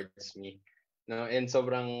anything towards me. No, and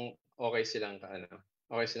sobrang okay silang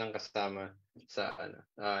kasama sa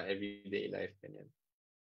everyday life ganyan.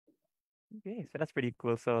 Okay, so that's pretty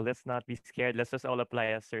cool. So let's not be scared. Let's just all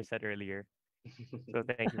apply, as sir said earlier. So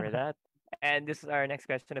thank you for that. And this is our next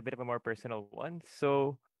question, a bit of a more personal one.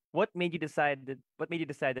 So what made you decide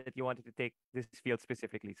that you wanted to take this field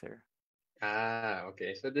specifically, sir?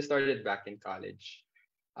 Okay. So this started back in college.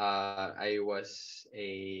 I was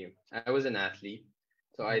an athlete.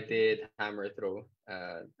 So I did hammer throw.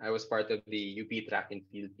 I was part of the UP track and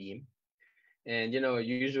field team. And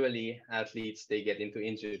usually athletes, they get into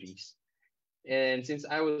injuries. And since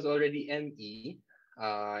I was already ME,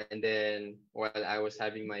 and then while I was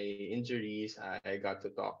having my injuries, I got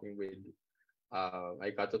to talk with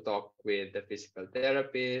the physical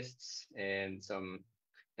therapists and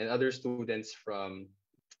other students from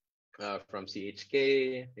from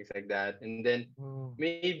CHK, things like that. And then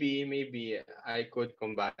maybe I could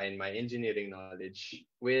combine my engineering knowledge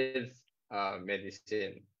with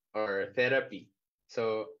medicine or therapy.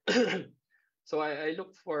 So so I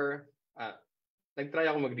looked for nag-try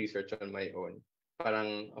ako mag-research on my own.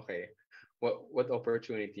 Parang okay, what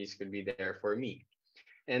opportunities could be there for me?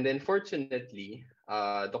 And then fortunately,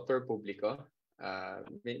 Dr. Publico,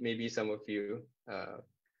 maybe some of you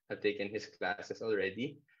have taken his classes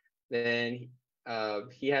already. Then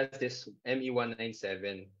he has this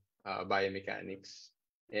ME197 biomechanics.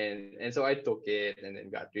 And so I took it and then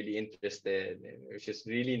got really interested, and it was just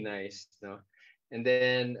really nice, no? And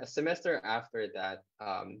then a semester after that,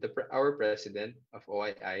 our president of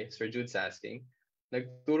OII, Sir Jude Sasking,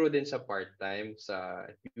 nagturo din siya part-time sa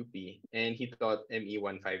UP, and he taught ME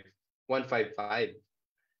 155.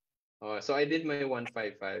 So I did my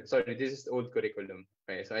 155. Sorry, this is old curriculum.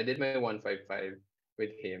 Okay, so I did my 155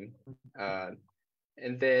 with him.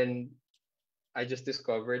 And then I just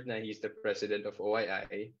discovered na he's the president of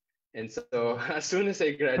OII. And so as soon as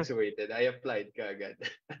I graduated, I applied kaagad.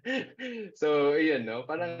 So, you know,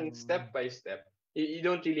 parang step by step. You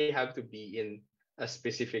don't really have to be in a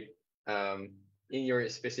specific in your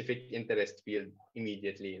specific interest field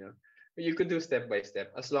immediately, you know. You could do step by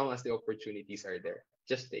step as long as the opportunities are there.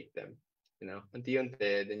 Just take them, you know.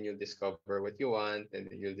 Unti-unti, then you'll discover what you want,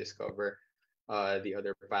 and then you'll discover the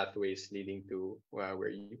other pathways leading to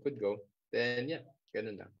where you could go. Then yeah,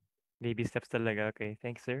 ganun lang. Baby steps talaga. Okay,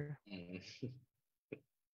 thanks, sir.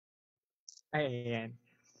 Ayan.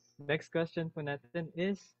 Next question po natin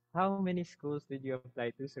is, how many schools did you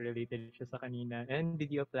apply to? So related siya sa kanina. And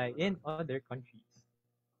did you apply in other countries?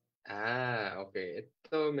 Okay.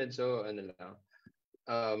 Ito medyo ano lang.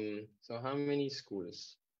 So how many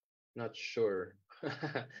schools? Not sure.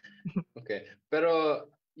 Okay. Pero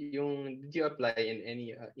yung did you apply in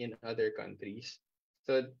any in other countries?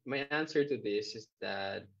 So my answer to this is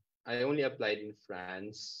that I only applied in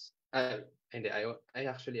France. And I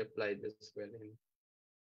actually applied as well in.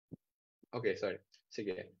 Okay, sorry.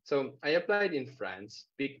 Sige. So I applied in France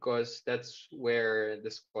because that's where the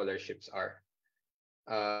scholarships are.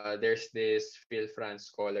 There's this Phil France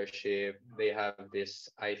scholarship. They have this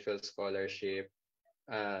Eiffel scholarship.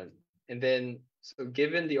 And then, so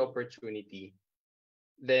given the opportunity,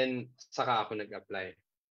 then saka ako nag-apply.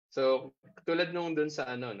 So, tulad nung dun sa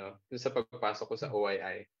ano, no? Dun sa pagpasok ko sa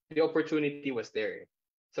OII, the opportunity was there.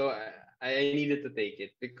 So, I needed to take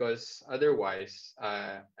it because otherwise,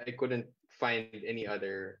 I couldn't find any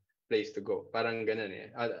other place to go. Parang ganun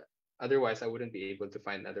eh. Otherwise, I wouldn't be able to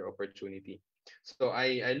find another opportunity. So,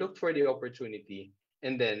 I looked for the opportunity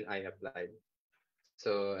and then I applied.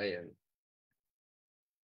 So, ayun.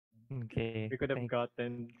 Okay. We could have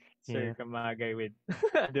gotten Sir Camagay with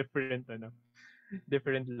a different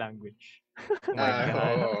language. Oh my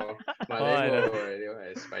God. Malay mo, di ba?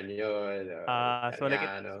 Espanyol,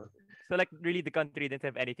 Italiano. So like really the country didn't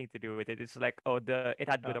have anything to do with it. It's like, it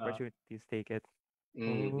had good opportunities, take it.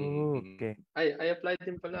 Okay. I applied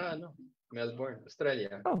din pala, Melbourne,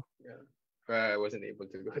 Australia. Oh. Yeah. I wasn't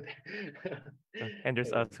able to go there. And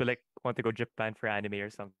there's us who like want to go Japan for anime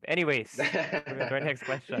or something. Anyways, our next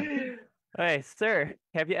question. Okay, sir,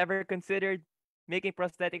 have you ever considered making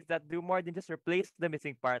prosthetics that do more than just replace the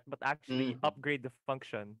missing part, but actually upgrade the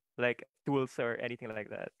function, like tools or anything like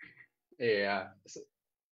that? Yeah. So,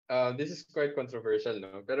 this is quite controversial,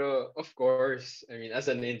 no? Pero of course, I mean, as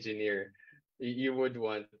an engineer, you would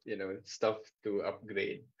want, stuff to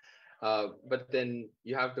upgrade. But then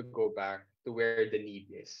you have to go back to where the need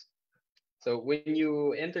is. So when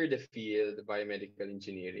you enter the field, biomedical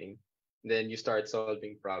engineering, then you start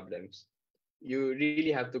solving problems. You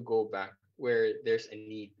really have to go back where there's a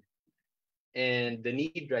need. And the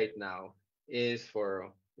need right now is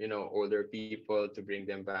for, older people to bring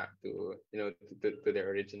them back to, to their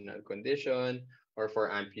original condition, or for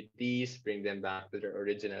amputees, bring them back to their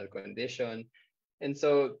original condition. And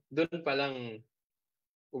so, dun palang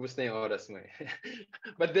ubos na yung oras mo eh.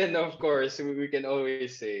 But then, of course, we can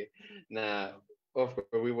always say na, of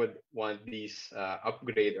course, we would want these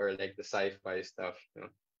upgrade or like the sci-fi stuff.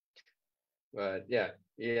 But yeah,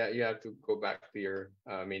 you have to go back to your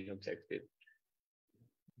main objective.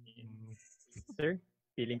 Sir,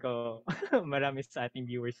 feeling ko marami sa ating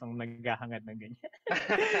viewers ang naghahangad ng ganyan.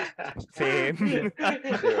 Same. Diba?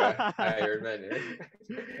 Iron Man eh.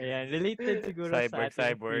 Ayan, related siguro sa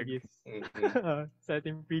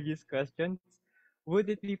ating previous questions.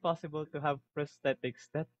 Would it be possible to have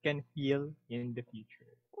prosthetics that can heal in the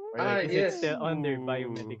future? Or is it still under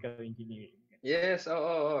biomedical engineering? Yes,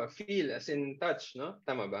 feel as in touch, no?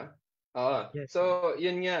 Tama ba? Yes. So,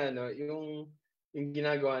 yun nga, yung yung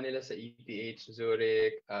ginagawa nila sa ETH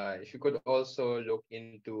Zurich. If you could also look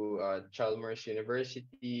into Chalmers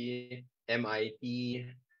University, MIT,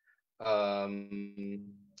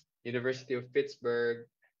 University of Pittsburgh.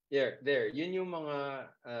 There. Yun yung mga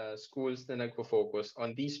schools na nagfo-focus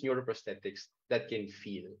on these neuroprosthetics that can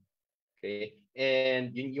feel. Okay?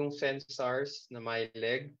 And yung sensors na my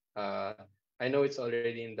leg, I know it's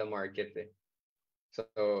already in the market.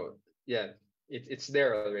 So, yeah, it's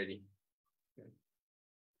there already.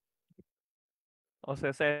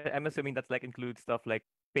 Also, so I'm assuming that's like includes stuff like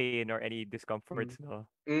pain or any discomforts, no?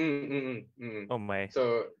 Oh my.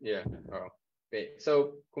 So, yeah. Okay.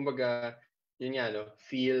 So, kumbaga, yun nga, no?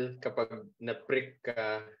 Feel kapag na-prick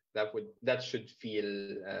ka, that should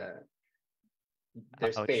feel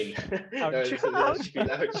there's ouch. pain. Ouch. That should feel ouch.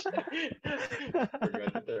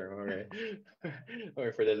 Forgot the term. Okay.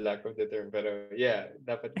 Or for the lack of the term. Pero yeah,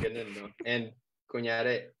 dapat ganun, no? And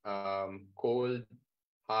kunyari, cold,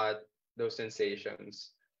 hot, those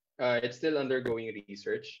sensations. It's still undergoing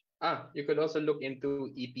research. You could also look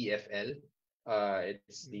into EPFL.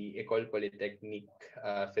 It's the École Polytechnique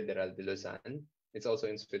Fédérale de Lausanne. It's also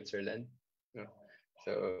in Switzerland.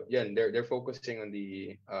 So yeah, they're focusing on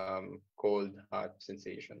the cold, hot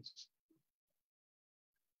sensations.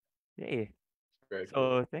 Yay. Very So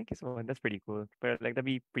cool. thank you so much. That's pretty cool. But like that'd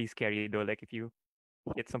be pretty scary though, like if you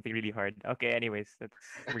hit something really hard. Okay, anyways, that's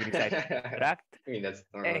really exciting. Correct? I mean, that's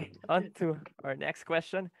normal. Hey, on to our next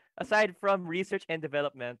question. Aside from research and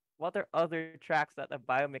development, what are other tracks that a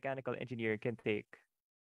biomechanical engineer can take?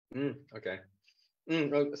 Okay.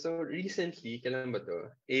 So recently, kailan ba to?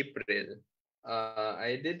 April,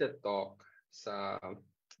 I did a talk sa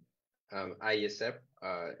ISF.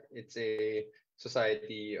 It's a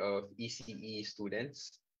society of ECE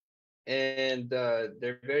students, and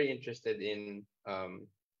they're very interested in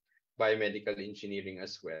biomedical engineering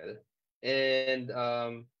as well. And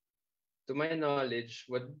to my knowledge,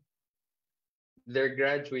 what their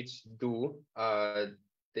graduates do,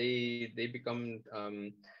 they become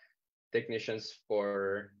technicians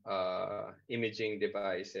for imaging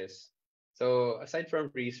devices. So aside from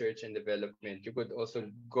research and development, you could also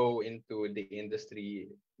go into the industry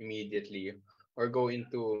immediately or go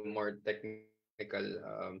into more technical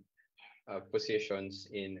positions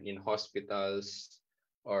in hospitals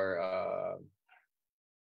or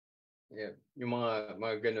yung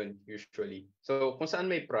mga ganun usually. So kung saan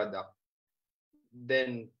may product,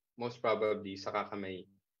 then most probably saka ka may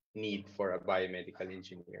need for a biomedical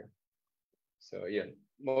engineer. So yun,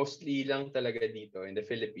 mostly lang talaga dito in the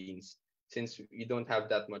Philippines, since we don't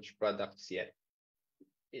have that much products yet.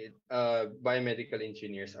 Biomedical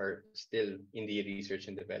engineers are still in the research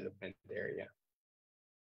and development area.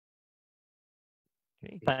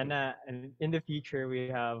 Sana in the future we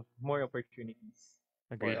have more opportunities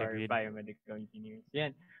Agreed, for our agreed. biomedical engineers.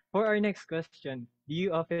 Yan. For our next question, do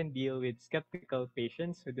you often deal with skeptical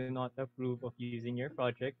patients who do not approve of using your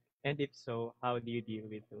project? And if so, how do you deal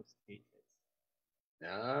with those cases?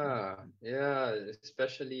 Yeah,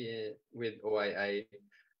 especially with OII.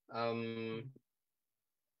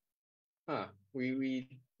 We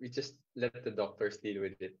just let the doctors deal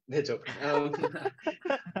with it. The joke.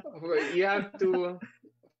 You have to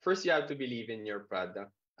first you have to believe in your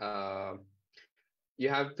product. You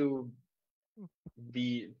have to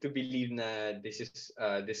believe na these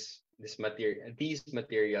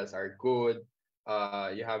materials are good.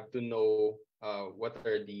 You have to know what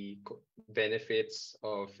are the benefits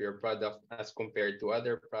of your product as compared to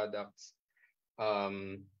other products.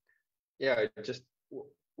 Just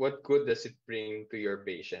what good does it bring to your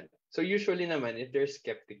patient? So usually naman, if they're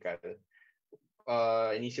skeptical,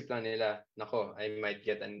 inisip lang nila, nako, I might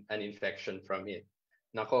get an infection from it.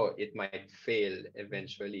 Nako, it might fail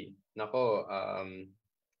eventually. Nako,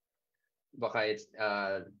 baka it's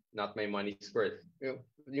not my money's worth.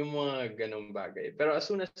 Yung mga ganong bagay. Pero as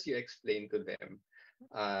soon as you explain to them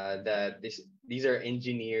that these are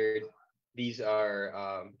engineered, these are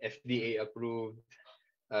FDA approved,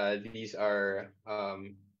 these are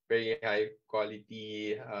very high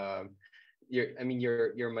quality.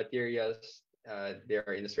 Your materials, they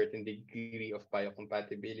are in a certain degree of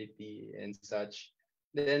biocompatibility and such.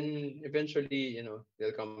 Then eventually,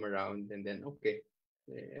 they'll come around and then okay,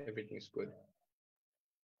 everything's good.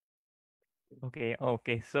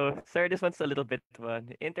 Okay. So, sir, this one's a little bit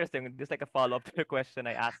interesting. Just like a follow-up to the question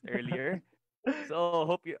I asked earlier.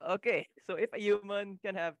 So, So, if a human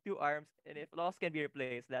can have two arms and if lost can be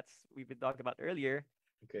replaced, that's we've been talking about earlier.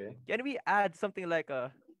 Okay. Can we add something like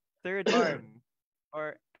a third arm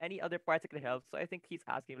or any other parts that can help? So, I think he's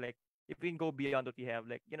asking like, if we can go beyond what we have,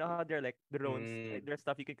 like you know how they're like drones, Mm. there's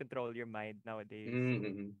stuff you can control your mind nowadays. So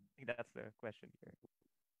Mm-hmm. I think that's the question here.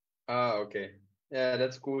 Okay. Yeah,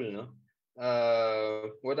 that's cool, no?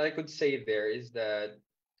 What I could say there is that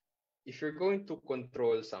if you're going to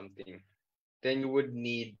control something, then you would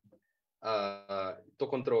need to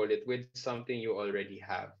control it with something you already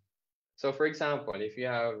have. So, for example, if you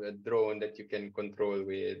have a drone that you can control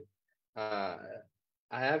with, uh,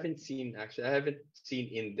 I haven't seen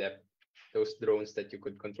in depth those drones that you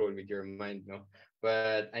could control with your mind, no.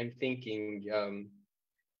 But I'm thinking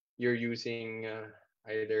you're using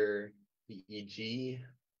either EEG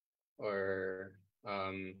or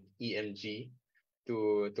EMG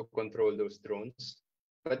to control those drones.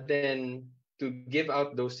 But then to give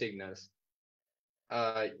out those signals,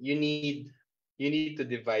 you need to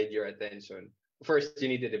divide your attention. First, you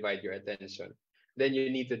need to divide your attention. Then you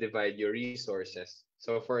need to divide your resources.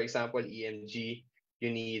 So, for example, EMG, you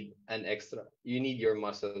need your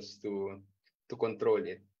muscles to control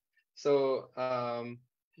it. So,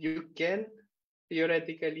 you can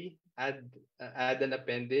theoretically add an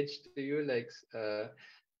appendage to you like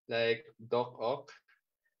Doc Ock,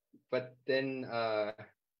 but then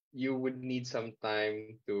you would need some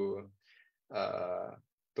time uh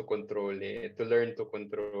to control it, to learn to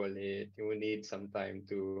control it. You would need some time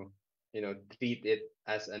to treat it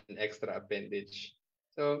as an extra appendage.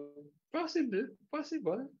 So possible.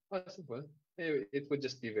 It would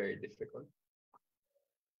just be very difficult.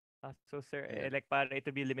 So sir, Yeah. like para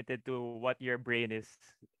ito be limited to what your brain is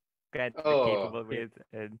kind of Oh, capable with,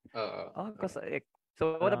 and because uh, like,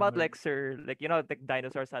 so what about like sir, like you know like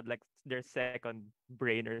dinosaurs had like their second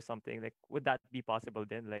brain or something, like would that be possible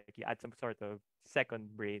then, like you add some sort of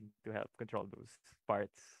second brain to help control those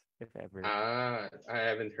parts if ever? I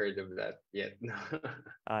haven't heard of that yet. No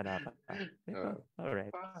pa. Uh, All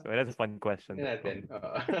right, so that's a fun question Tingnan though.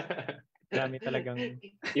 natin. Marami talagang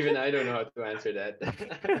Even I don't know how to answer that.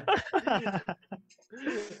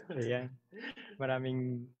 Ayan.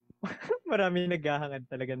 Maraming maraming naghahangad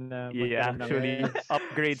talaga na Yeah, magkaroon ng actually,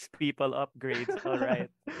 upgrades people, upgrades. All right.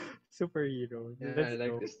 superhero. Yeah, Let's I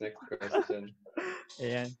like go. this next question.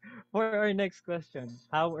 Ayan. For our next question,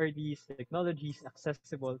 how are these technologies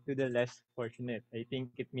accessible to the less fortunate? I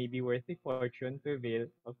think it may be worth a fortune to avail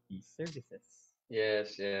of these services.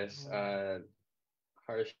 Yes.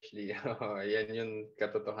 Harshly. Yan yung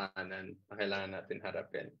katotohanan na kailangan natin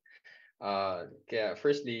harapin. Kaya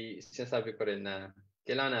firstly, sinasabi ko rin na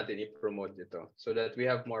kailangan natin i-promote ito so that we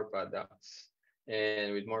have more products.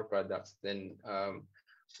 And with more products, then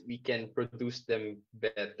we can produce them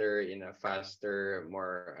better in a faster,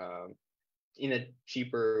 more in a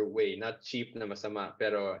cheaper way. Not cheap na masama,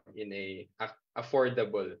 pero in a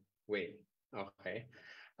affordable way. Okay.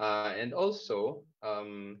 And also,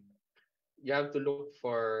 you have to look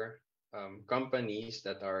for companies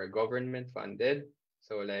that are government funded.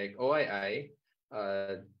 So like OII,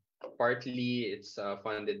 partly it's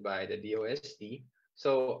funded by the DOST.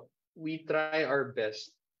 So we try our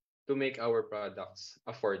best to make our products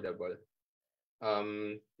affordable.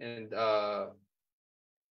 And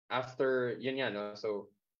after yun yan, no? So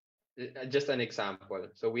just an example.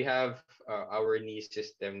 So we have our knee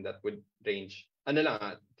system that would range, ano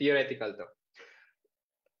lang, theoretical to.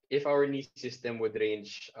 If our knee system would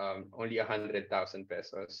range only 100,000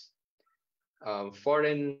 pesos,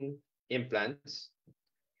 foreign implants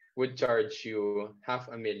would charge you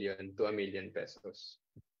 500,000 to 1,000,000 pesos.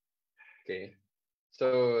 Okay.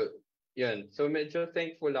 So, yun. So medyo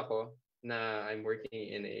thankful ako na I'm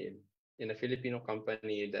working in a Filipino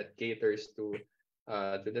company that caters to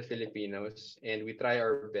the Filipinos, and we try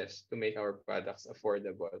our best to make our products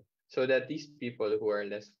affordable so that these people who are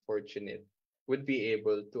less fortunate would be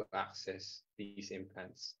able to access these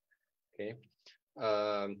implants. Okay.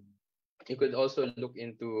 You could also look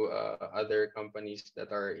into other companies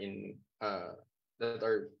that are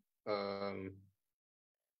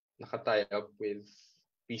nakatie up with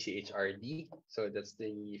PCHRD. So that's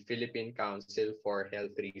the Philippine Council for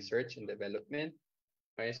Health Research and Development.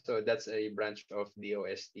 Okay, so that's a branch of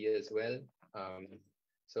DOST as well.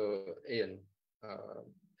 So ayun,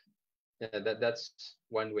 yeah, that's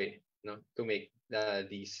one way, no, to make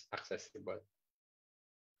these accessible.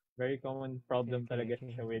 Very common problem talaga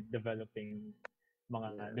siya with developing mga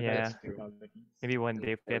Yeah. developed technologies. Maybe one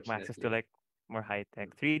day if we have access to like more high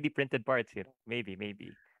tech 3D printed parts here. Maybe.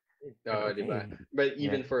 But Diba? okay. But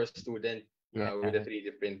even Yeah. for a student with a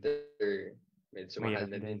 3D printer, medyo mahal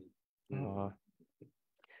na din. Oh.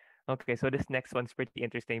 Okay, so this next one's pretty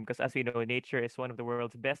interesting because as we know, nature is one of the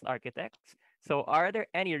world's best architects. So are there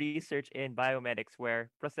any research in biomedics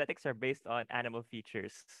where prosthetics are based on animal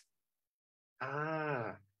features?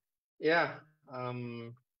 Yeah,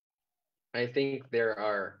 I think there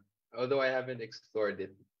are, although I haven't explored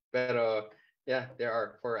it. Pero yeah, there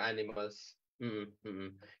are for animals.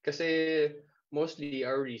 Kasi mostly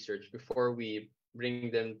our research before we bring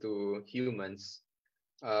them to humans,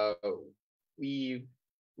 uh, we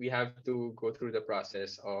we have to go through the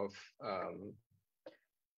process of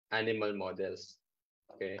animal models.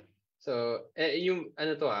 Okay. So, yung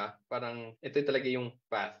ano to parang ito talaga yung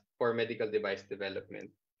path for medical device development.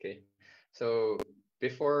 Okay. So,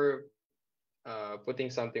 before putting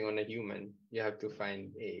something on a human, you have to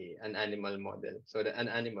find an animal model. So, an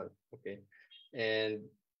animal, okay. And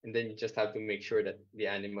then you just have to make sure that the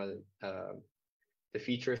animal, the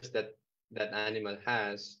features that that animal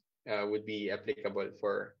has would be applicable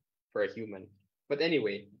for a human. But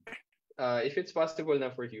anyway, if it's possible now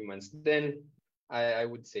for humans, then I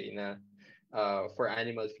would say na for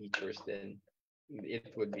animal features, then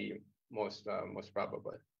it would be most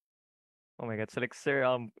probable. Oh my God. So like, sir,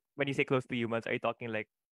 when you say close to humans, are you talking like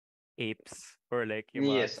apes or like yung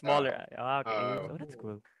mga Yes. smaller? Okay. So that's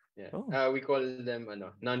cool. Yeah. Oh. We call them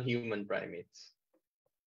non-human primates.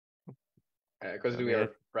 Because we Okay. are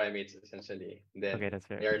primates essentially. Then Okay, that's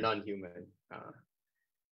fair. they are non-human.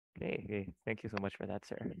 Okay. Thank you so much for that,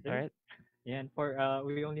 sir. Okay. All right. Yeah, and for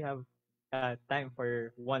we only have time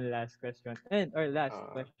for one last question. And our last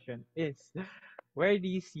question is, where do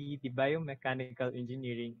you see the biomechanical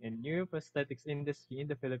engineering and neuroprosthetics industry in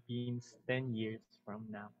the Philippines 10 years from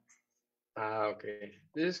now? Okay.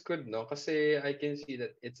 This is good, no? Kasi I can see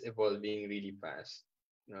that it's evolving really fast.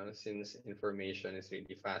 No, since information is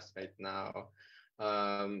really fast right now.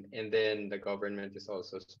 And then the government is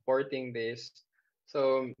also supporting this.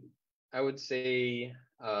 So I would say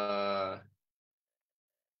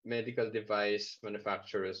medical device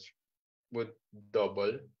manufacturers would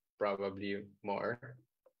double, probably more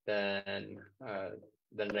than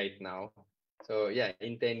right now. So yeah,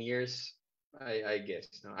 in 10 years, I guess.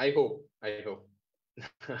 No? I hope.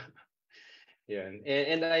 Yeah.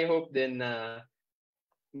 And I hope then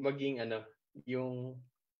maging yung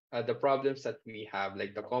the problems that we have,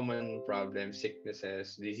 like the common problems,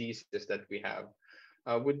 sicknesses, diseases that we have,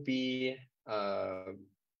 would be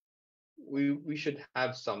we should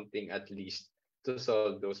have something at least to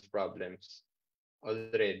solve those problems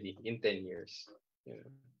already in 10 years. You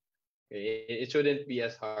know? It shouldn't be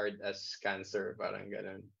as hard as cancer, parang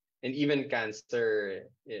ganun. And even cancer,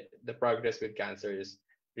 the progress with cancer is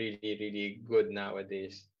really, really good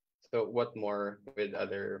nowadays. So what more with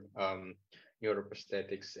other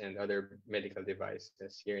neuroprosthetics and other medical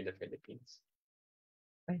devices here in the Philippines?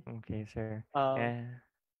 Okay, sir.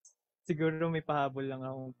 Siguro may pahabol lang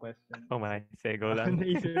akong question. Oh my, say go lang.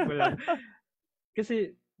 Naisip ko lang.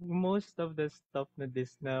 Kasi most of the stuff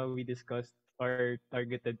na we discussed are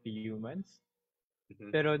targeted to humans.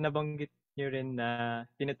 Pero nabanggit nyo rin na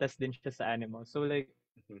tinetest din siya sa animals. So like,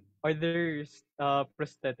 are there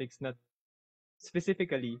prosthetics na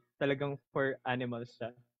specifically talagang for animals siya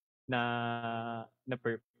na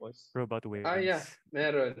purpose? Robot wings. Yeah,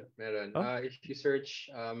 meron. If you search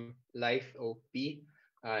Life OP,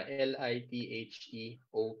 LITHEOP,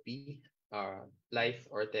 Life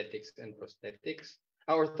Orthotics and Prosthetics,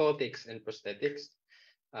 Orthotics and Prosthetics,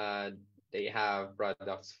 they have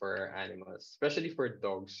products for animals, especially for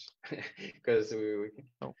dogs, because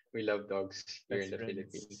we love dogs here in the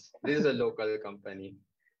Philippines. This is a local company.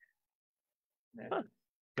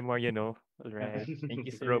 The more you know. All right. Thank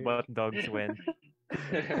you, sir. Robot dogs win.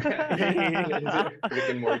 Rick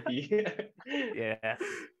and Morty. Yes.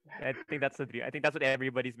 I think that's the dream. I think that's what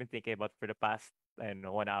everybody's been thinking about for the past, I don't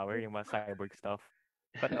know, 1 hour, yung mga cyborg stuff.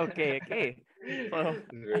 But okay. So,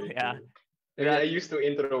 yeah. Cool. I used to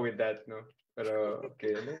intro with that, no? Pero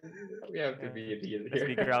okay, we have to be real here.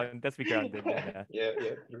 Let's be grounded. Yeah.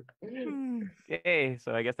 Okay,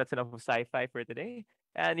 so I guess that's enough of sci-fi for today.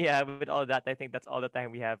 And yeah, with all that, I think that's all the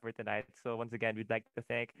time we have for tonight. So once again, we'd like to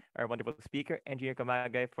thank our wonderful speaker, Engineer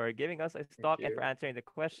Camagay, for giving us a talk and for answering the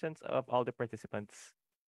questions of all the participants.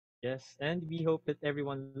 Yes, and we hope that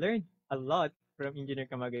everyone learned a lot from Engineer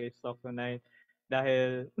Camagay's talk tonight.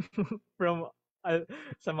 Dahil from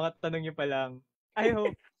sa mga tanong niyo pa lang, I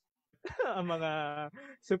hope ang mga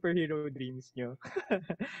superhero dreams nyo.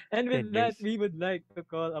 And with that, we would like to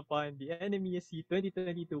call upon the NMESC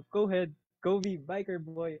 2022 co-head 𝐂𝐿 Biker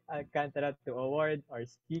Boy Alcantara to award our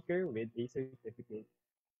speaker with a certificate.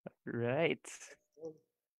 Right.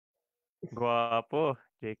 Guapo,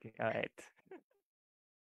 JK. All right.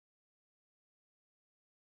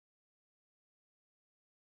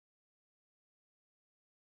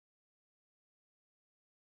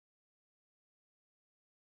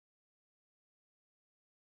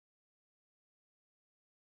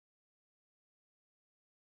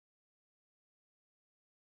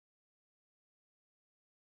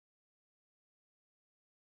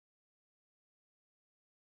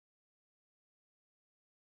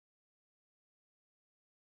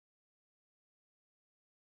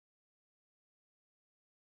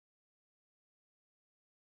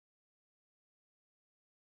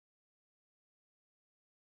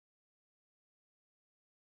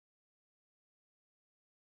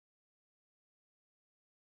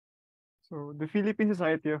 So, the Philippine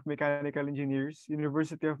Society of Mechanical Engineers,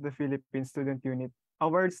 University of the Philippines Student Unit,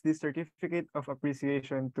 awards this certificate of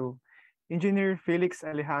appreciation to Engineer Felix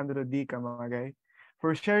Alejandro D. Camagay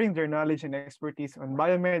for sharing their knowledge and expertise on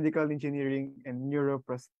biomedical engineering and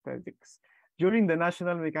neuroprosthetics during the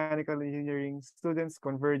National Mechanical Engineering Students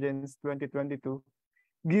Convergence 2022,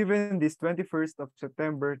 given this 21st of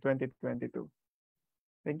September 2022.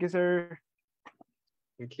 Thank you, sir.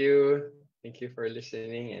 Thank you. Thank you for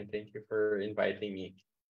listening and thank you for inviting me.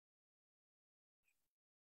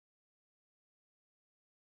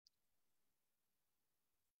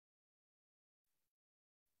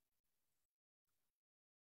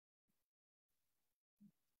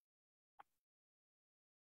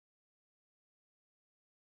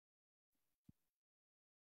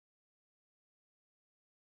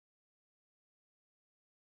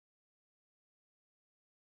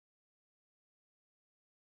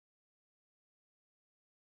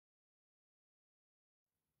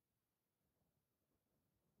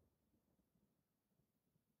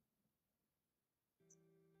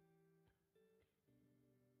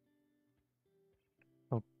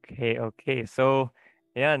 Okay. So,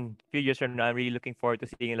 ayan, few years from now, I'm really looking forward to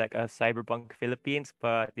seeing like a cyberpunk Philippines.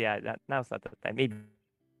 But yeah, now's not the time. Maybe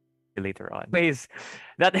later on. Anyways,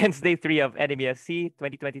 that ends day 3 of NMESC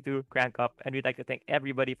 2022 Crank Up, and we'd like to thank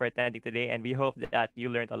everybody for attending today. And we hope that you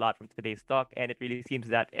learned a lot from today's talk. And it really seems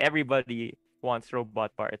that everybody wants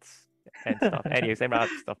robot parts and stuff. Anyways, I'm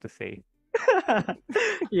out of stuff to say.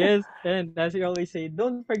 Yes, and as we always say,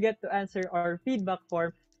 don't forget to answer our feedback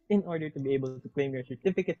form in order to be able to claim your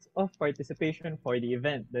certificates of participation for the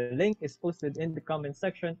event. The link is posted in the comment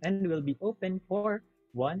section and will be open for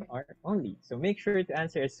 1 hour only. So make sure to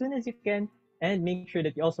answer as soon as you can and make sure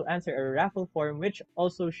that you also answer a raffle form, which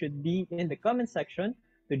also should be in the comment section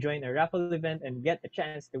to join a raffle event and get a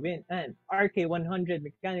chance to win an RK100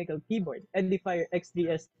 mechanical keyboard, Edifier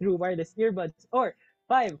XDS through wireless earbuds, or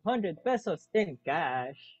 500 pesos in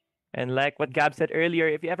cash. And like what Gab said earlier,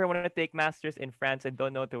 if you ever want to take masters in France and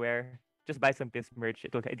don't know what to wear, just buy some PIS merch.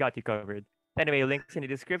 It got you covered. Anyway, links in the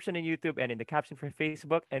description on YouTube and in the caption for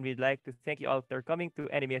Facebook. And we'd like to thank you all for coming to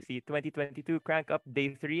NMESC 2022 Crank Up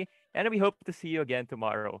Day 3. And we hope to see you again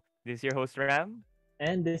tomorrow. This is your host, Ram.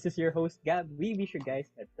 And this is your host, Gab. We wish you guys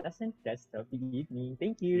a pleasant rest of the evening.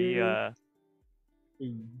 Thank you. Yeah.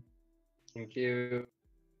 Thank you.